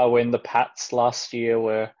radar when the Pats last year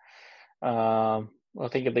were, I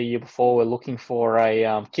think of the year before, were looking for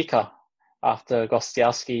a kicker after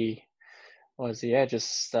Gostkowski was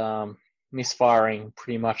just misfiring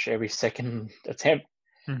pretty much every second attempt.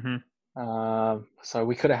 Mm-hmm. So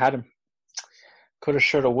we could have had him. Coulda,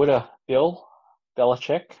 shoulda, woulda. Bill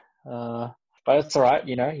Belichick, but it's all right.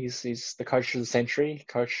 He's the coach of the century,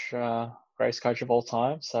 greatest coach of all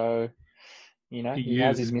time. So he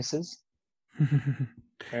has his misses.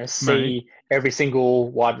 See every single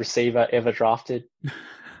wide receiver ever drafted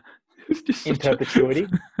in perpetuity.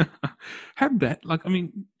 Had that,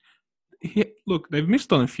 look, they've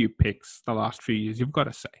missed on a few picks the last few years. You've got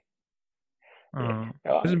to say,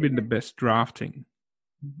 hasn't been the best drafting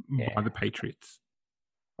by the Patriots.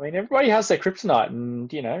 I mean, everybody has their kryptonite, and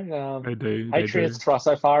they do. Patriots for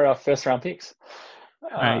so far are first round picks.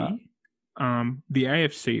 The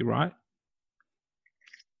AFC, right?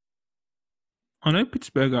 I know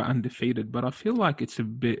Pittsburgh are undefeated, but I feel like it's a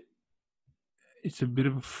bit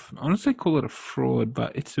of, I don't say call it a fraud,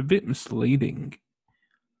 but it's a bit misleading.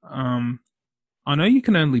 I know you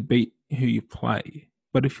can only beat who you play,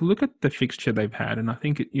 but if you look at the fixture they've had, and I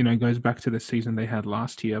think it goes back to the season they had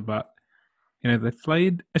last year, but they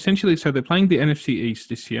played essentially, so they're playing the NFC East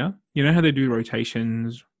this year. You know how they do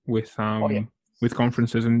rotations with with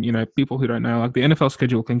conferences, and people who don't know, like the NFL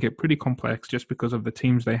schedule can get pretty complex just because of the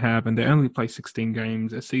teams they have, and they only play 16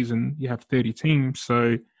 games a season. You have 30 teams,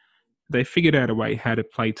 so they figured out a way how to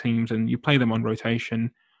play teams, and you play them on rotation.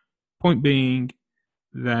 Point being,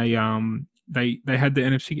 they had the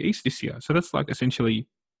NFC East this year, so that's like essentially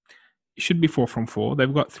it should be 4 from 4.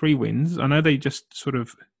 They've got 3 wins. I know they just sort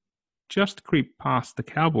of creep past the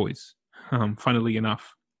Cowboys. Funnily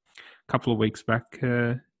enough, a couple of weeks back,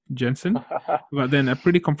 Jensen. But then a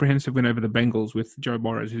pretty comprehensive win over the Bengals with Joe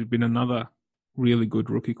Burrow, who's been another really good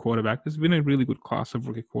rookie quarterback. There's been a really good class of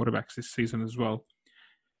rookie quarterbacks this season as well.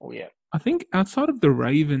 Oh, yeah. I think outside of the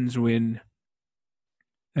Ravens win,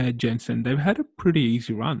 Jensen, they've had a pretty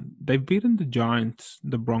easy run. They've beaten the Giants,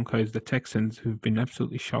 the Broncos, the Texans, who've been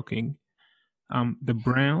absolutely shocking. The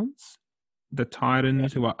Browns, the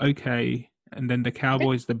Titans, who are okay, and then the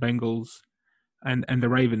Cowboys, the Bengals, and the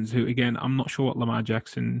Ravens, who again, I'm not sure what Lamar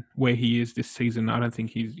Jackson, where he is this season. I don't think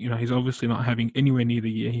he's obviously not having anywhere near the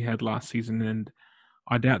year he had last season, and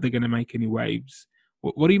I doubt they're going to make any waves.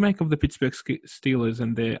 What do you make of the Pittsburgh Steelers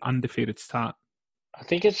and their undefeated start? I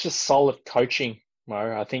think it's just solid coaching,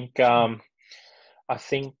 Mo. I think, and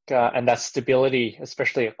that stability,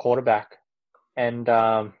 especially at quarterback, and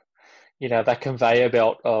that conveyor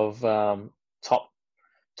belt of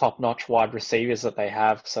top-notch wide receivers that they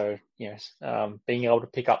have. So being able to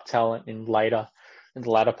pick up talent in the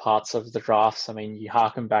latter parts of the drafts. I mean, you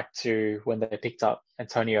harken back to when they picked up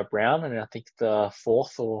Antonio Brown, and I think the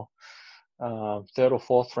third or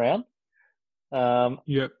fourth round.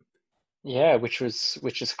 Yep. Yeah, which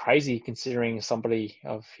is crazy considering somebody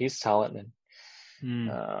of his talent. And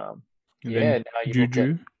And now you Juju.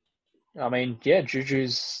 look at, I mean,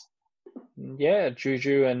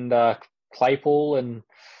 Juju and Claypool, and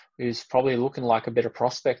who's probably looking like a better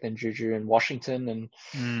prospect than Juju in Washington.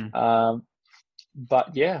 And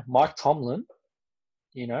but yeah, Mike Tomlin,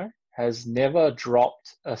 has never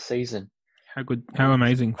dropped a season. How good! How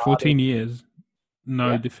amazing! 14 years,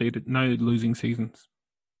 no losing seasons.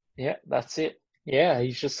 Yeah, that's it. Yeah,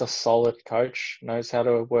 he's just a solid coach, knows how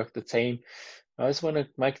to work the team, knows when to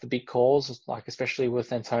make the big calls, like especially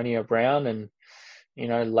with Antonio Brown and,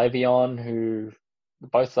 Le'Veon, who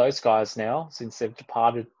both those guys now, since they've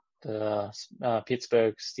departed the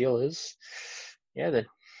Pittsburgh Steelers, they're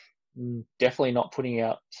definitely not putting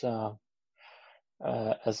out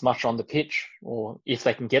as much on the pitch, or if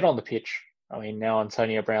they can get on the pitch. I mean, now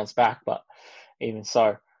Antonio Brown's back, but even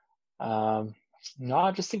so, no,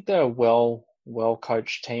 I just think they're a well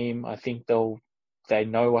coached team. I think they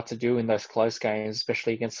know what to do in those close games,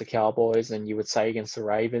 especially against the Cowboys, and you would say against the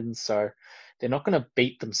Ravens. So they're not going to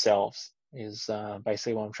beat themselves, is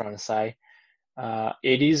basically what I'm trying to say.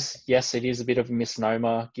 It is a bit of a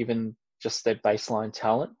misnomer given just their baseline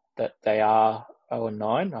talent that they are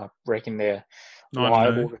 0-9. I reckon they're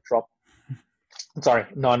liable to drop. Sorry,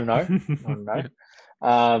 9-0.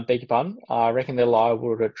 9-0. Beg your pardon. I reckon they're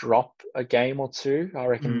liable to drop a game or two. I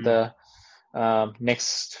reckon the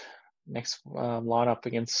next lineup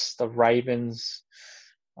against the Ravens,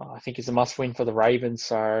 I think is a must-win for the Ravens.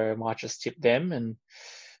 So I might just tip them. And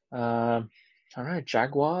I don't know,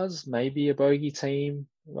 Jaguars, maybe a bogey team.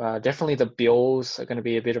 Definitely the Bills are going to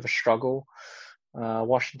be a bit of a struggle.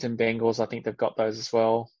 Washington Bengals, I think they've got those as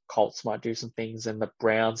well. Colts might do some things, and the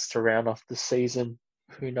Browns to round off the season.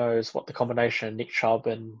 Who knows what the combination of Nick Chubb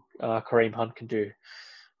and Kareem Hunt can do.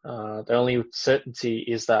 The only certainty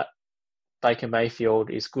is that Baker Mayfield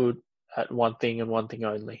is good at one thing and one thing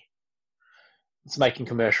only. It's making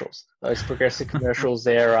commercials. Those progressive commercials,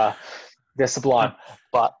 they're sublime.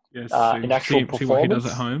 But in actual performance... See what he does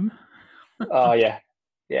at home? Oh, yeah.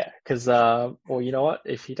 Yeah, because, you know what?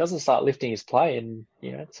 If he doesn't start lifting his play and,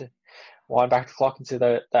 to wind back the clock into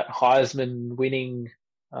that Heisman winning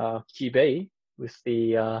QB with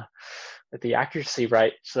the accuracy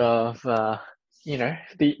rate of, the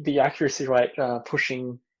accuracy rate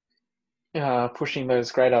pushing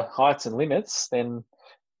those greater heights and limits, then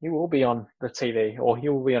he will be on the TV, or he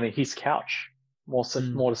will be on his couch, more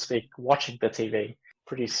to speak, watching the TV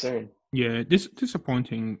pretty soon. Yeah,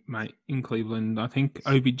 disappointing, mate, in Cleveland. I think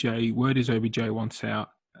word is OBJ wants out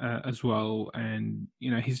as well, and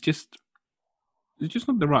he's just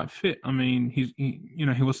not the right fit. I mean, he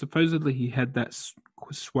was supposedly, he had that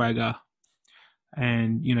swagger,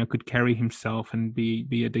 and could carry himself and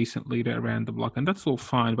be a decent leader around the block, and that's all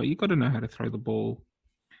fine. But you got to know how to throw the ball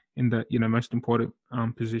in the most important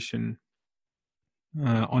position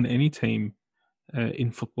on any team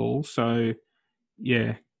in football. So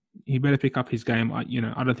yeah, he better pick up his game. I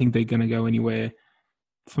don't think they're going to go anywhere.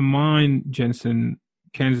 For mine, Jensen,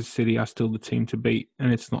 Kansas City are still the team to beat,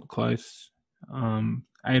 and it's not close.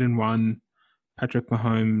 8-1, Patrick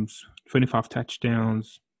Mahomes, 25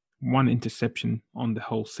 touchdowns, 1 interception on the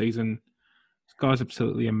whole season. This guy's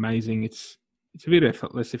absolutely amazing. It's a bit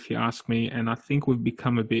effortless, if you ask me, and I think we've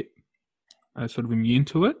become a bit sort of immune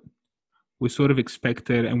to it. We sort of expect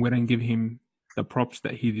it, and we don't give him the props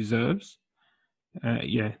that he deserves.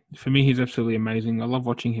 For me, he's absolutely amazing. I love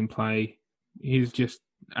watching him play. He's just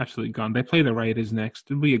absolutely gone. They play the Raiders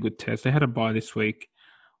next. It'll be a good test. They had a bye this week.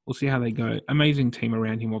 we'll see how they go. Amazing team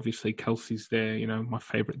around him. Obviously, Kelsey's there. My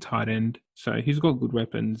favorite tight end. So he's got good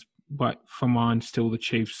weapons. But for mine, still the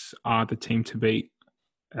Chiefs are the team to beat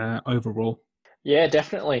overall. Yeah,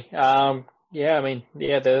 definitely. They're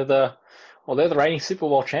the reigning Super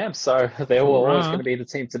Bowl champs, so they were always going to be the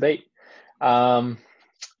team to beat. I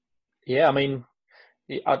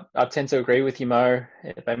tend to agree with you, Mo.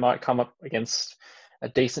 They might come up against a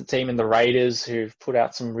decent team in the Raiders, who've put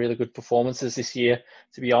out some really good performances this year.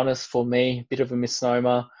 To be honest, for me, a bit of a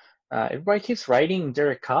misnomer. Everybody keeps rating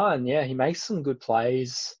Derek Carr, and yeah, he makes some good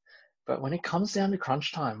plays. But when it comes down to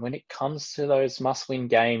crunch time, when it comes to those must-win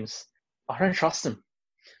games, I don't trust him.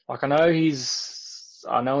 Like I know he's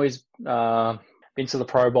been to the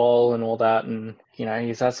Pro Bowl and all that, and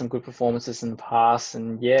he's had some good performances in the past.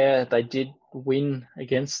 And yeah, they did win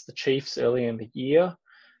against the Chiefs early in the year,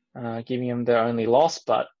 giving them their only loss.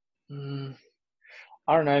 But I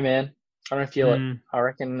don't know, man. I don't feel it. I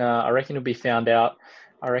reckon it'll be found out.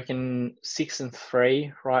 I reckon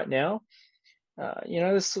 6-3 right now.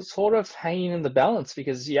 This sort of hanging in the balance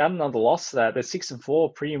because you add another loss to that. They're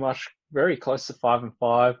 6-4, pretty much very close to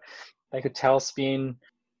 5-5. They could tailspin.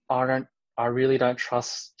 I really don't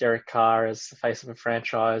trust Derek Carr as the face of a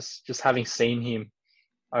franchise. Just having seen him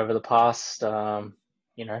over the past, 3-4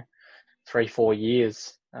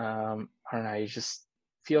 years, I don't know. He just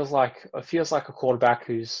feels like a quarterback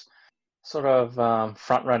who's sort of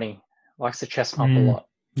front running, likes to chest pump a lot.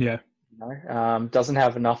 Yeah. Doesn't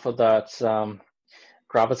have enough of that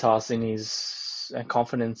gravitas in his and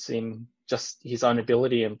confidence in just his own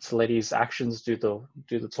ability and to let his actions do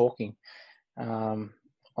the talking on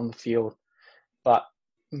the field. But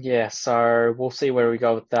yeah, so we'll see where we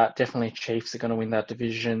go with that. Definitely Chiefs are going to win that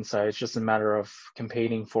division, so it's just a matter of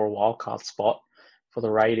competing for a wildcard spot for the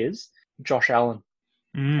Raiders. Josh Allen,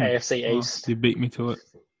 AFC East. You beat me to it.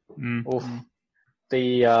 Oof.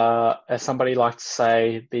 The as somebody likes to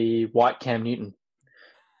say, the white Cam Newton.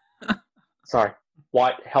 Sorry,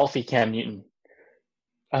 white healthy Cam Newton.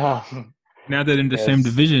 Now that in the same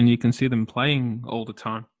division, you can see them playing all the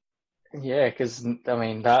time. Yeah, because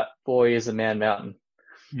that boy is a man mountain,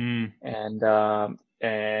 and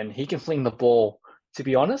he can fling the ball. To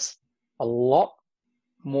be honest, a lot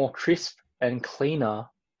more crisp and cleaner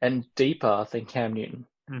and deeper than Cam Newton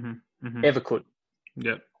ever could.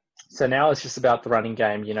 Yep. So now it's just about the running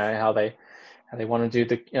game. How they want to do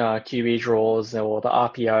the QB draws or the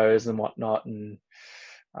RPOs and whatnot, and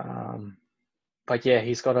but yeah,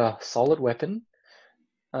 he's got a solid weapon.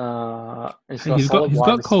 He's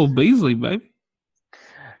got Cole Beasley, baby.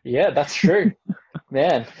 Yeah, that's true,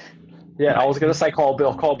 man. Yeah, I was going to say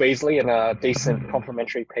Cole Beasley and a decent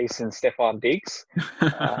complimentary piece in Stephon Diggs,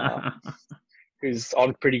 who's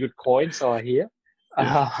on pretty good coin, so I hear.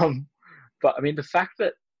 Yeah. But the fact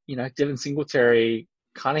that Devin Singletary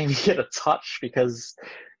can't even get a touch because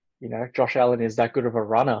Josh Allen is that good of a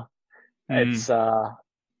runner. It's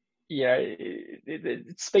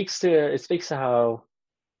it speaks to how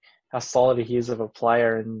solid he is of a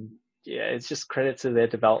player, and yeah, it's just credit to their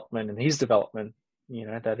development and his development.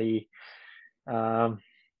 That he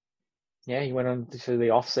went on to the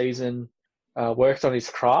off season, worked on his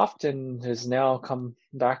craft, and has now come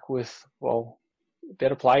back with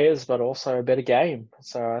better players, but also a better game.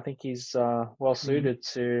 So I think he's well suited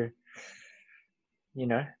to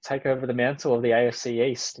take over the mantle of the AFC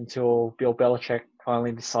East until Bill Belichick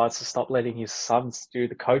finally decides to stop letting his sons do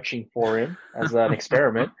the coaching for him as an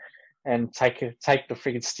experiment and take the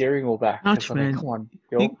freaking steering wheel back. Man. Come on,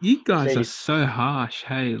 Bill. You guys are so harsh.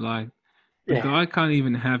 Hey, like the guy can't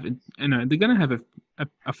even have it. They're going to have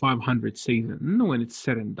a 500 season when it's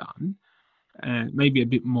said and done. And maybe a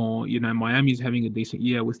bit more. Miami's having a decent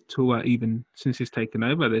year with Tua. Even since he's taken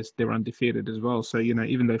over, they're undefeated as well. So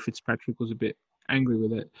even though Fitzpatrick was a bit angry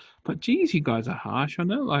with it, but geez, you guys are harsh. I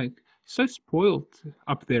know, like so spoiled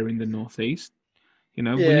up there in the Northeast.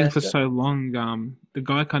 Winning for so long. The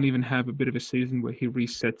guy can't even have a bit of a season where he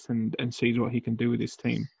resets and sees what he can do with his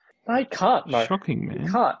team. No, he can't. No. Shocking, man. He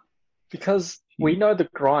can't, because we know the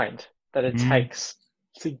grind that it takes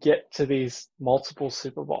to get to these multiple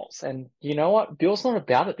Super Bowls. And you know what? Bill's not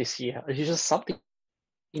about it this year. He's just something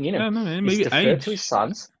in him. No, man. Maybe he's age. To his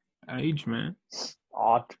sons. Age, man.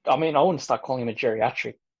 I wouldn't start calling him a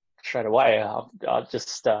geriatric straight away. I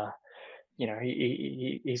just,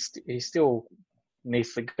 he still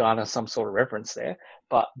needs to garner some sort of reverence there.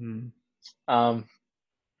 But,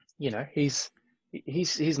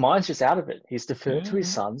 his mind's just out of it. He's deferred to his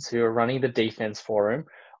sons who are running the defense for him.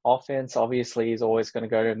 Offense, obviously, is always going to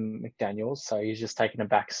go to McDaniels, so he's just taking a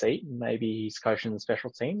back seat. Maybe he's coaching the special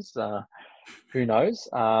teams. Who knows?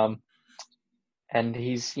 and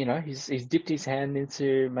he's dipped his hand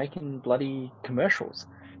into making bloody commercials.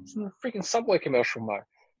 It's in the freaking Subway commercial, Mo.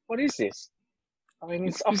 What is this? I mean,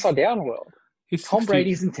 it's upside down world. He's Tom 60.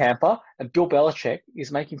 Brady's in Tampa, and Bill Belichick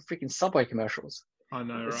is making freaking Subway commercials. I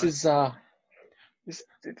know, This right? is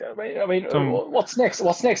I mean, Tom- what's next?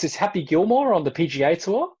 What's next? Is Happy Gilmore on the PGA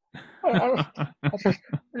Tour? I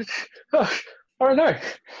don't know.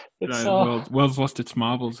 It's world's lost its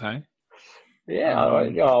marbles, hey? yeah.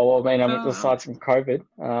 Well, I mean, aside from COVID,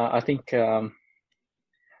 I think I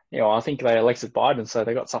think they elected Biden, so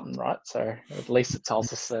they got something right. So at least it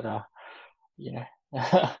tells us that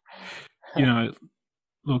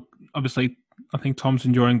Look, obviously, I think Tom's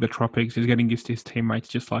enjoying the tropics. He's getting used to his teammates,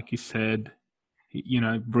 just like you said.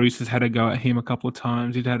 Bruce has had a go at him a couple of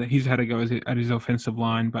times. He's had a go at his offensive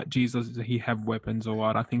line, but Jesus, does he have weapons or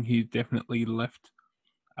what? I think he's definitely left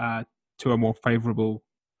to a more favourable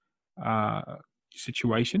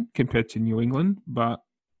situation compared to New England. But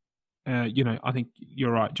I think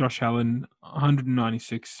you're right. Josh Allen,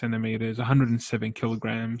 196 centimeters, 107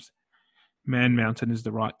 kilograms. Man mountain is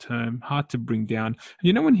the right term. Hard to bring down.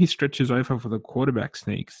 When he stretches over for the quarterback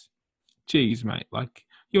sneaks, geez, mate, like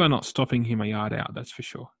you are not stopping him a yard out. That's for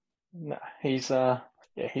sure. No, he's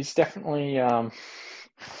definitely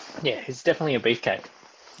he's definitely a beefcake.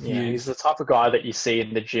 Yeah, he's the type of guy that you see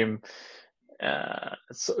in the gym.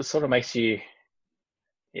 It sort of makes you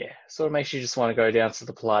just want to go down to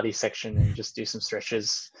the Pilates section and just do some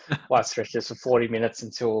stretches, light stretches for 40 minutes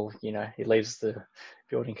until he leaves the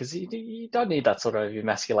building, because you don't need that sort of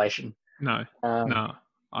emasculation. No,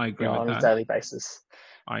 I agree with on that. a daily basis.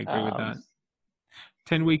 I agree with that.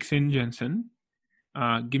 10 weeks in, Jensen,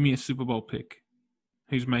 give me a Super Bowl pick.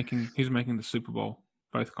 Who's making the Super Bowl,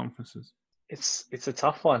 both conferences? It's a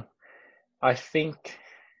tough one. I think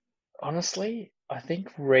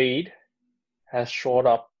Reid has shored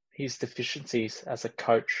up his deficiencies as a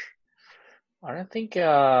coach. I don't think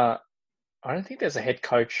there's a head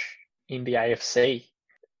coach in the AFC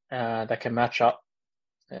that can match up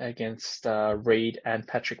against Reid and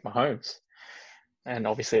Patrick Mahomes. And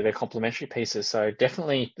obviously they're complementary pieces. So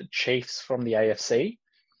definitely the Chiefs from the AFC.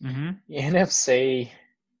 Mm-hmm. The NFC,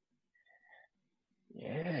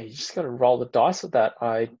 you just got to roll the dice with that.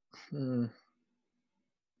 I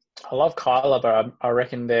love Kyler, but I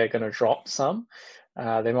reckon they're going to drop some.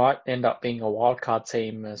 They might end up being a wild card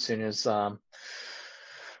team as soon as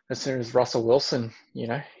Russell Wilson,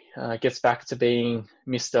 gets back to being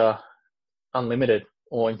Mr. Unlimited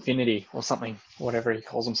or Infinity or something, whatever he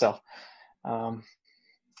calls himself.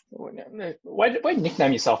 Way to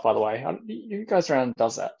nickname yourself, by the way. You goes around and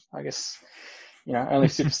does that. I guess, only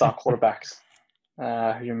superstar quarterbacks who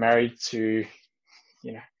are married to,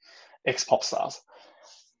 ex-pop stars.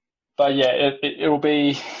 But yeah, it'll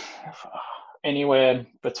be anywhere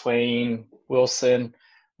between Wilson,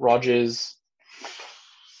 Rodgers.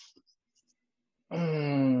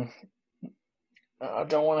 I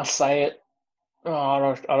don't want to say it.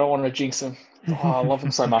 I don't want to jinx him. I love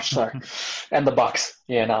him so much. So, and the Bucks.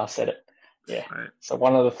 Yeah, no, I said it. Yeah. Right. So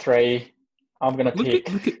one of the three, I'm gonna pick.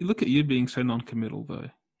 Look at you being so non-committal, though.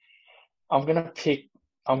 I'm gonna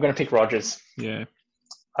pick Rodgers. Yeah.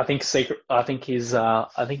 I think he's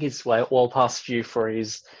well past due for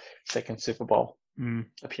his second Super Bowl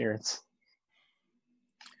appearance.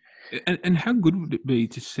 And how good would it be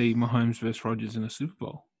to see Mahomes versus Rodgers in a Super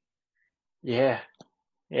Bowl? Yeah.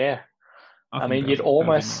 I mean, you'd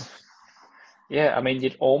almost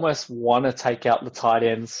want to take out the tight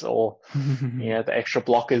ends or the extra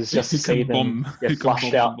blockers just to see them get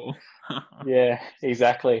flushed out. Yeah,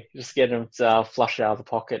 exactly. Just get them flushed out of the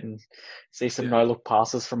pocket and see some no-look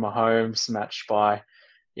passes from Mahomes matched by,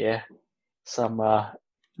 some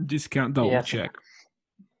discount double check.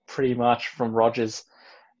 Pretty much from Rodgers.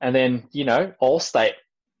 And then, Allstate.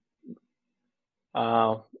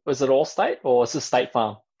 Was it Allstate or was it State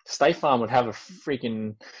Farm? State Farm would have a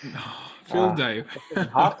freaking Phil Dave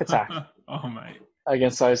heart attack. Oh, mate.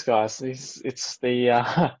 Against those guys. It's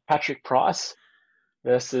the Patrick Price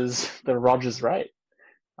versus the Rodgers rate.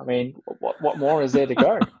 I mean, what more is there to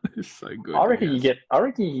go? It's so good. I reckon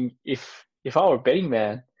if I were a betting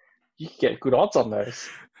man, you could get good odds on those.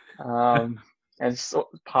 And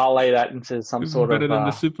parlay that into some sort better of than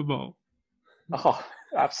the Super Bowl. Oh,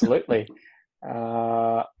 absolutely.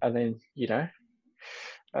 And then,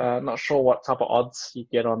 not sure what type of odds you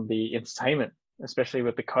get on the entertainment, especially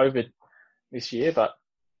with the COVID this year, but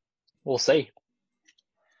we'll see.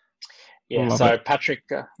 Yeah, so Patrick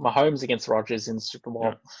Mahomes against Rodgers in the Super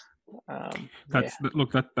Bowl. Yeah.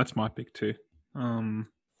 That's my pick too.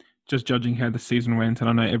 Just judging how the season went, and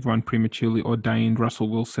I know everyone prematurely ordained Russell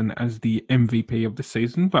Wilson as the MVP of the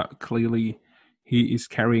season, but clearly he is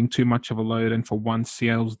carrying too much of a load, and for once,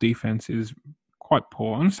 Seattle's defense is quite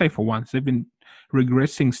poor. I'm going to say for once. They've been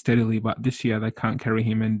regressing steadily, but this year they can't carry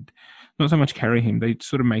him, and not so much carry him. They're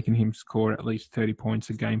sort of making him score at least 30 points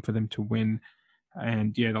a game for them to win.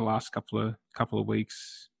 And yeah, the last couple of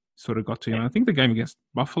weeks sort of got to him. I think the game against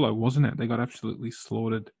Buffalo, wasn't it? They got absolutely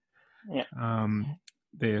slaughtered. Yeah.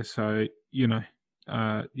 There. So,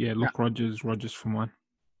 look, Rodgers for one.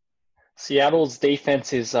 Seattle's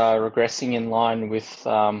defense is regressing in line with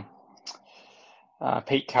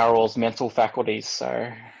Pete Carroll's mental faculties.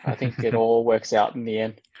 So I think it all works out in the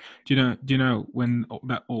end. Do you know when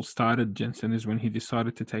that all started, Jensen, is when he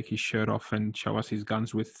decided to take his shirt off and show us his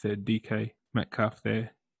guns with DK Metcalf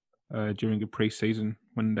there during a preseason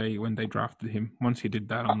when they drafted him. Once he did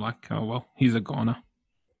that, I'm like, oh, well, he's a goner.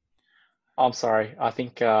 I'm sorry. I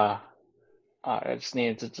think I just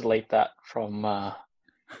needed to delete that from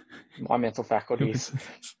my mental faculties.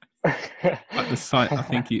 At the sight, I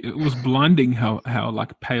think it was blinding how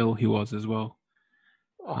like pale he was as well.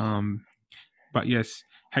 But yes.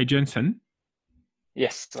 Hey, Jensen.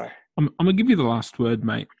 Yes, sorry. I'm gonna give you the last word,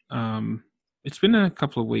 mate. It's been a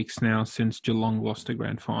couple of weeks now since Geelong lost the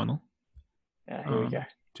grand final. Yeah, here we go.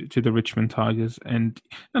 To the Richmond Tigers, and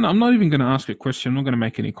I'm not even going to ask a question. I'm not going to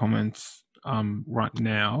make any comments right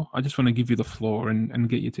now. I just want to give you the floor and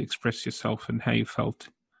get you to express yourself and how you felt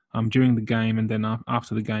during the game, and then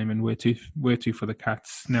after the game, and where to for the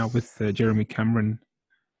Cats now with Jeremy Cameron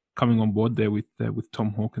coming on board there with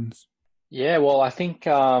Tom Hawkins. Yeah, well, I think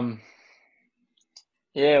it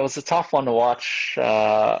was a tough one to watch.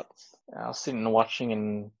 I was sitting and watching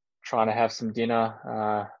and trying to have some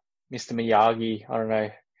dinner. Mr. Miyagi, I don't know.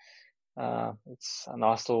 It's a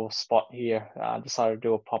nice little spot here. I decided to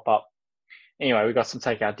do a pop-up. Anyway, we got some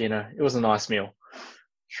takeout dinner. It was a nice meal.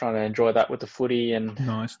 Trying to enjoy that with the footy and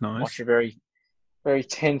nice. Watch a very, very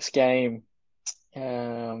tense game.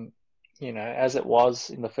 As it was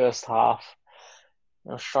in the first half,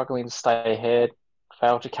 struggling to stay ahead,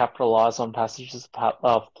 failed to capitalise on passages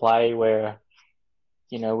of play where,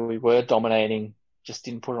 we were dominating, just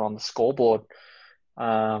didn't put it on the scoreboard.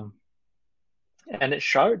 And it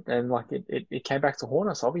showed, and it came back to haunt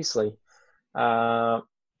us, obviously. But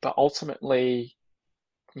ultimately,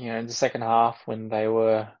 in the second half, when they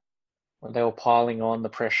were piling on the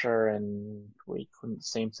pressure, and we couldn't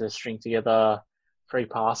seem to string together 3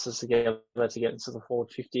 passes together to get into the forward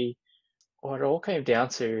 50, what it all came down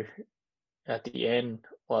to at the end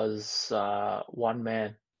was one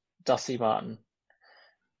man, Dusty Martin.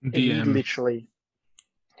 DM.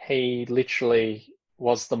 He literally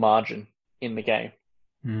was the margin in the game.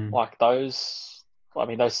 Like those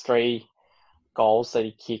 3 goals that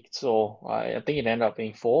he kicked, or I think it ended up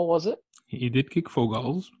being 4, was it? He did kick 4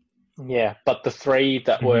 goals. Yeah, but the 3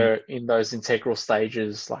 that were in those integral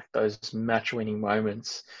stages, like those match-winning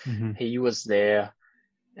moments, he was there.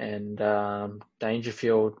 And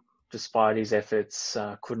Dangerfield, despite his efforts,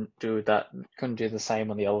 couldn't do the same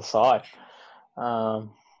on the other side.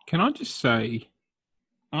 Can I just say,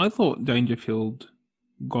 I thought Dangerfield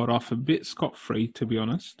got off a bit scot-free, to be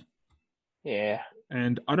honest. Yeah.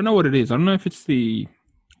 And I don't know what it is. I don't know if it's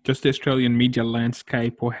just the Australian media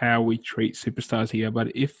landscape or how we treat superstars here,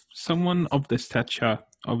 but if someone of the stature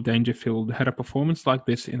of Dangerfield had a performance like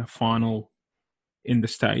this in a final in the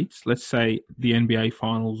States, let's say the NBA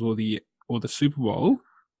finals or the Super Bowl,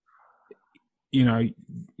 you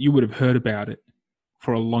would have heard about it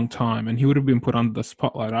for a long time and he would have been put under the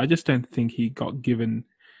spotlight. I just don't think he got given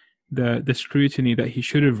the scrutiny that he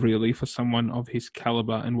should have, really, for someone of his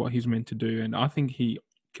caliber and what he's meant to do. And I think he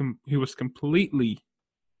was completely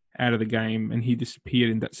out of the game and he disappeared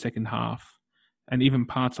in that second half and even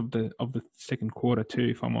parts of the second quarter too,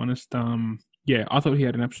 if I'm honest. I thought he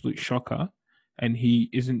had an absolute shocker, and he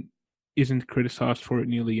isn't criticized for it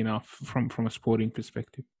nearly enough from a sporting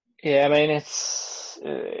perspective. Yeah, I mean,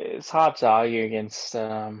 it's hard to argue against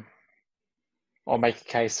or make a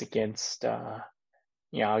case against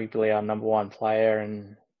arguably our number 1 player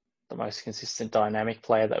and the most consistent dynamic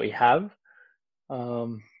player that we have.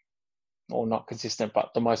 Or not consistent,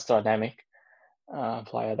 but the most dynamic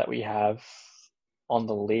player that we have on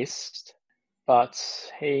the list. But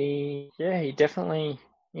he definitely,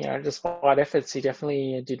 despite efforts, he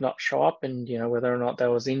definitely did not show up. And, whether or not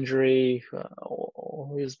there was injury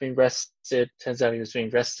or he was being rested, turns out he was being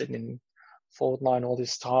rested in forward line all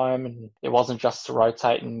this time. And it wasn't just to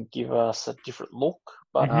rotate and give us a different look.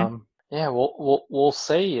 But, we'll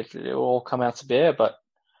see if it will all come out to bear. But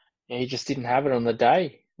he just didn't have it on the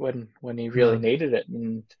day when he really needed it.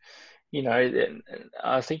 And,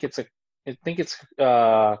 I think it's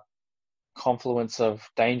a confluence of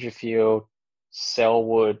Dangerfield,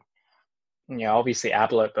 Selwood, obviously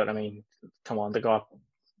Ablett, but I mean, come on, the guy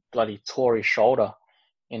bloody tore his shoulder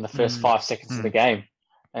in the first Mm, 5 seconds of the mm. game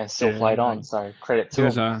and still Yeah, played on. mate. So credit to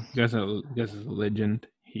Guy's him. a legend.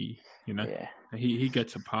 He Yeah. he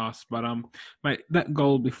gets a pass. But mate, that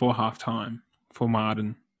goal before halftime for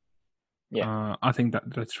Martin, Yeah. I think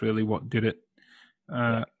that's really what did it.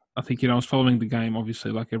 Yeah. I think I was following the game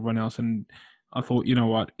obviously like everyone else, and I thought, you know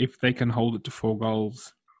what, if they can hold it to 4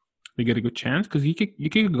 goals, they get a good chance because you kick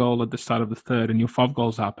a goal at the start of the third and you're 5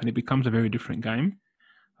 goals up, and it becomes a very different game.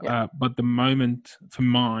 Yeah. But the moment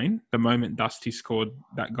Dusty scored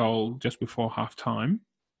that goal just before half time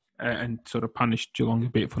and sort of punished Geelong a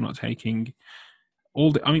bit for not taking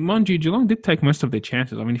I mean, mind you, Geelong did take most of their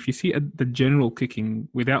chances. I mean, if you see the general kicking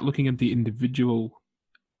without looking at the individual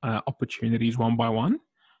opportunities one by one,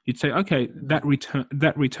 you'd say, okay, that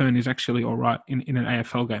return is actually all right in an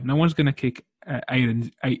AFL game. No one's going to kick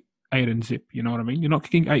eight and zip. You know what I mean? You're not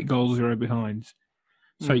kicking 8 goals, 0 behinds.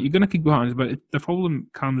 So you're going to kick behinds, but the problem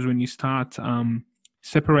comes when you start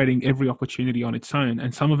separating every opportunity on its own.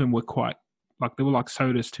 And some of them were they were like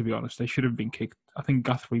sodas, to be honest. They should have been kicked. I think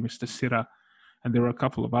Guthrie missed a sitter, and there were a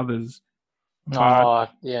couple of others. But Oh,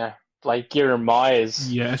 yeah. Like Kieran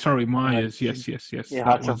Myers. yeah, sorry, Uh, Myers. Yes. you That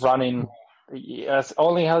had to was, run in. Yes,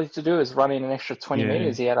 all he had to do is run in an extra 20 yeah,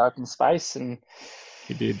 meters. He had open space, and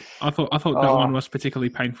he did. I thought that one was particularly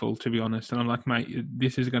painful, to be honest. And I'm like, mate,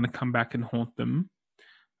 this is going to come back and haunt them.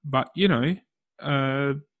 But, yeah,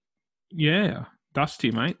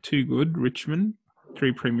 Dusty, mate, too good. Richmond,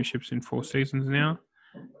 3 premierships in 4 seasons now.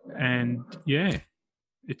 And yeah,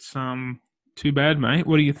 it's too bad, mate.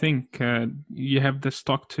 What do you think? You have the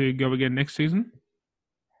stock to go again next season?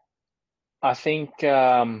 I think.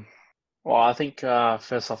 I think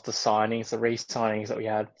first off the signings, the re-signings that we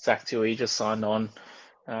had, Zach Tui just signed on,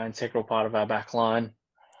 integral part of our back line.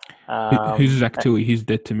 Who's Zach Tui? He's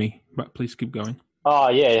dead to me. But please keep going. Oh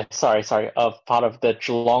yeah, sorry. Of part of the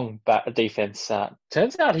Geelong defense.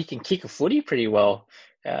 Turns out he can kick a footy pretty well.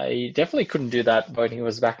 He definitely couldn't do that when he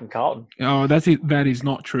was back in Carlton. Oh, that's it. That is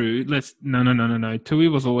not true. No. Tui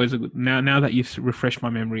was always a good. Now that you've refreshed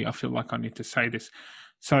my memory, I feel like I need to say this.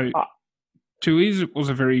 So Uh, Tui was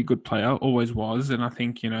a very good player, always was, and I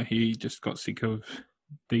think he just got sick of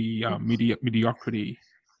the mediocrity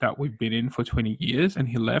that we've been in for 20 years, and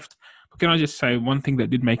he left. But can I just say one thing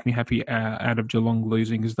that did make me happy out of Geelong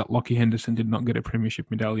losing is that Lockie Henderson did not get a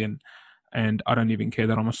premiership medallion, and I don't even care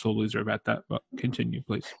that I'm a sore loser about that. But continue,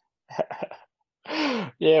 please.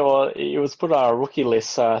 yeah, well, it was put on our rookie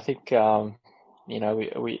list, so I think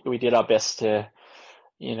we did our best to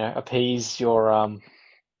appease your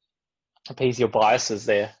biases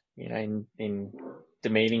there, in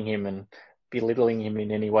demeaning him and belittling him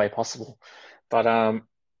in any way possible. But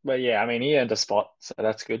yeah, I mean, he earned a spot, so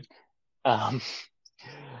that's good. Um,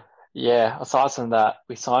 yeah, aside from that,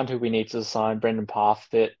 we signed who we needed to sign. Brendan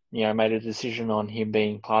Parfitt, made a decision on him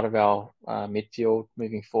being part of our midfield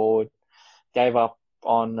moving forward. Gave up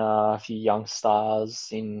on a few young stars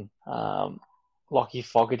in Lockie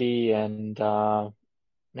Fogarty and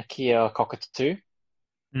Nakia Cockatoo.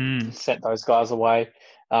 Sent those guys away.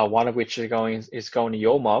 One of which is going to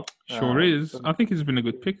your mob. Sure is. I think he's been a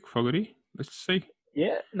good pick, Fogarty. Let's see.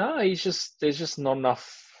 Yeah, no, there's just not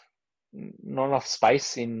enough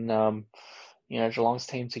space in Geelong's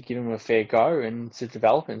team to give him a fair go and to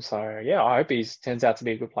develop him. So yeah, I hope he turns out to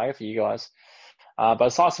be a good player for you guys. But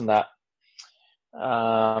aside from that,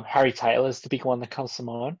 Harry Taylor's the big one that comes to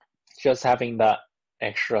mind. Just having that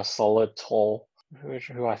extra solid tall,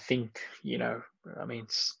 who I think I mean,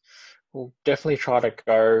 we'll definitely try to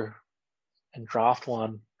go and draft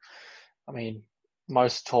one. I mean,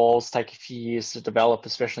 most talls take a few years to develop,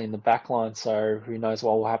 especially in the back line. So who knows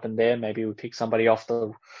what will happen there? Maybe we pick somebody off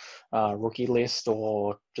the rookie list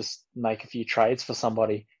or just make a few trades for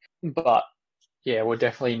somebody. But yeah, we'll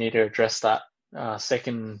definitely need to address that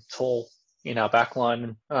second tall in our back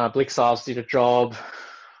line. Blixarves did a job.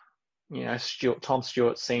 Tom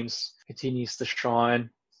Stewart continues to shine.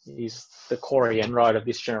 He's the Corey Enright of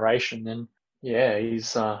this generation, and yeah,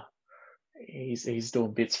 he's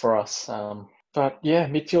doing bits for us. But yeah,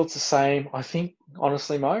 midfield's the same. I think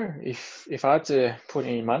honestly, Mo, if I had to put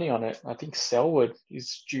any money on it, I think Selwood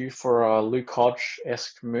is due for a Luke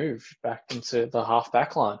Hodge-esque move back into the half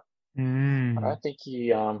back line. I don't think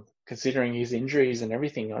he, considering his injuries and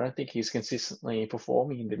everything, I don't think he's consistently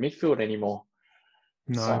performing in the midfield anymore.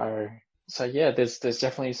 No. So yeah, there's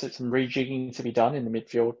definitely some rejigging to be done in the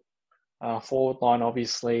midfield. Forward line,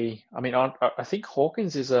 obviously. I mean, I think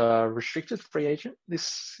Hawkins is a restricted free agent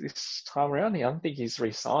this time around. I don't think he's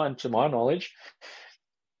re-signed, to my knowledge.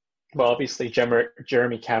 But obviously,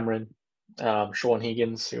 Jeremy Cameron Sean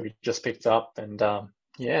Higgins, who we just picked up, and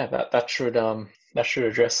that should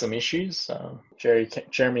address some issues.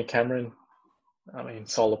 Jeremy Cameron, I mean,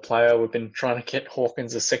 solid player. We've been trying to get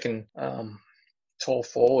Hawkins a second tall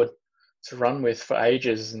forward to run with for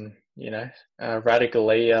ages, and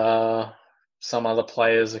radically, some other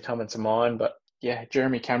players are coming to mind, but yeah,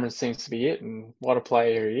 Jeremy Cameron seems to be it, and what a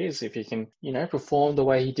player he is. If he can, perform the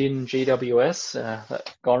way he did in GWS,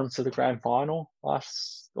 that got him to the grand final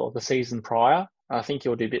the season prior, I think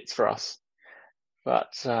he'll do bits for us.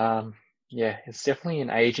 But it's definitely an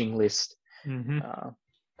aging list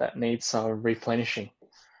that needs some replenishing,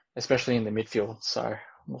 especially in the midfield. So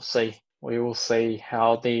we'll see. We will see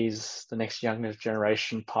how the next younger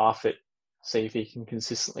generation path it. See if he can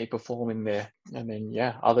consistently perform in there, and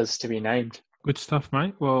then others to be named. Good stuff,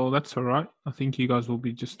 mate. Well, that's all right. I think you guys will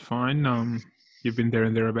be just fine. You've been there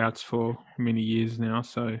and thereabouts for many years now,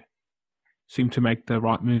 so seem to make the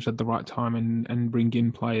right moves at the right time and bring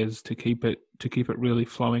in players to keep it really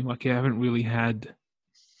flowing. Like, you haven't really had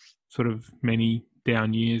sort of many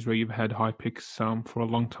down years where you've had high picks for a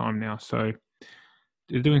long time now. So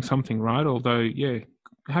they're doing something right. Although,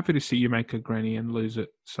 happy to see you make a granny and lose it.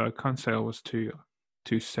 So I can't say I was too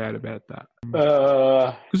sad about that.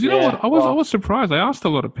 Because what, I was surprised. I asked a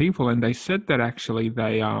lot of people, and they said that actually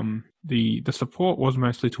they the support was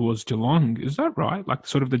mostly towards Geelong. Is that right? Like,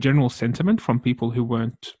 sort of the general sentiment from people who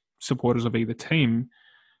weren't supporters of either team.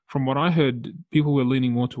 From what I heard, people were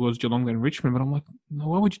leaning more towards Geelong than Richmond. But I'm like, no,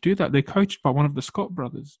 why would you do that? They're coached by one of the Scott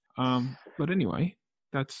brothers. But anyway,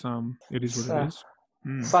 that's it is what it is.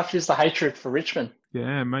 Such is the hatred for Richmond.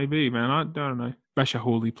 Yeah, maybe, man. I don't know. Basher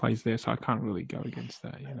Hooley plays there, so I can't really go against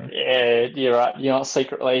that. Yeah, you're right.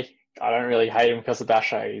 Secretly, I don't really hate him because of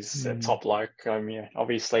Basher. He's a top bloke.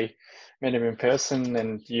 Obviously met him in person,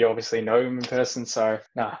 and you obviously know him in person. So,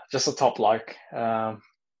 just a top bloke.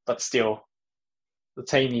 But still, the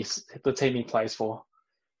team he plays for,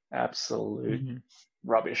 absolute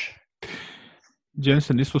rubbish.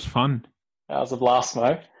 Jensen, this was fun. That was a blast,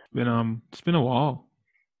 Mo. It's been a while.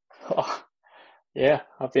 Oh, yeah,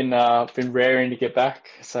 I've been raring to get back.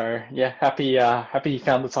 So yeah, happy you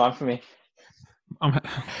found the time for me.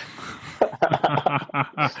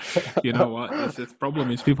 You know what? The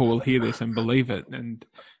problem is people will hear this and believe it, and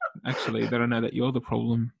actually they don't know that you're the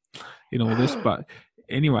problem in all this. But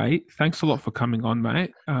anyway, thanks a lot for coming on,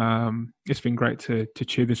 mate. It's been great to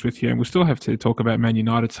cheer this with you, and we'll still have to talk about Man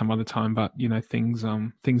United some other time. But things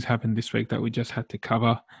happened this week that we just had to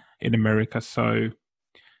cover in America, so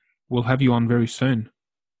we'll have you on very soon.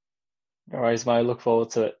 No worries, mate. Look forward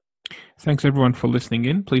to it. Thanks, everyone, for listening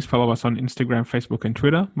in. Please follow us on Instagram, Facebook, and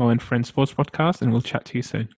Twitter, Mo and Friends Sports Podcast, and we'll chat to you soon.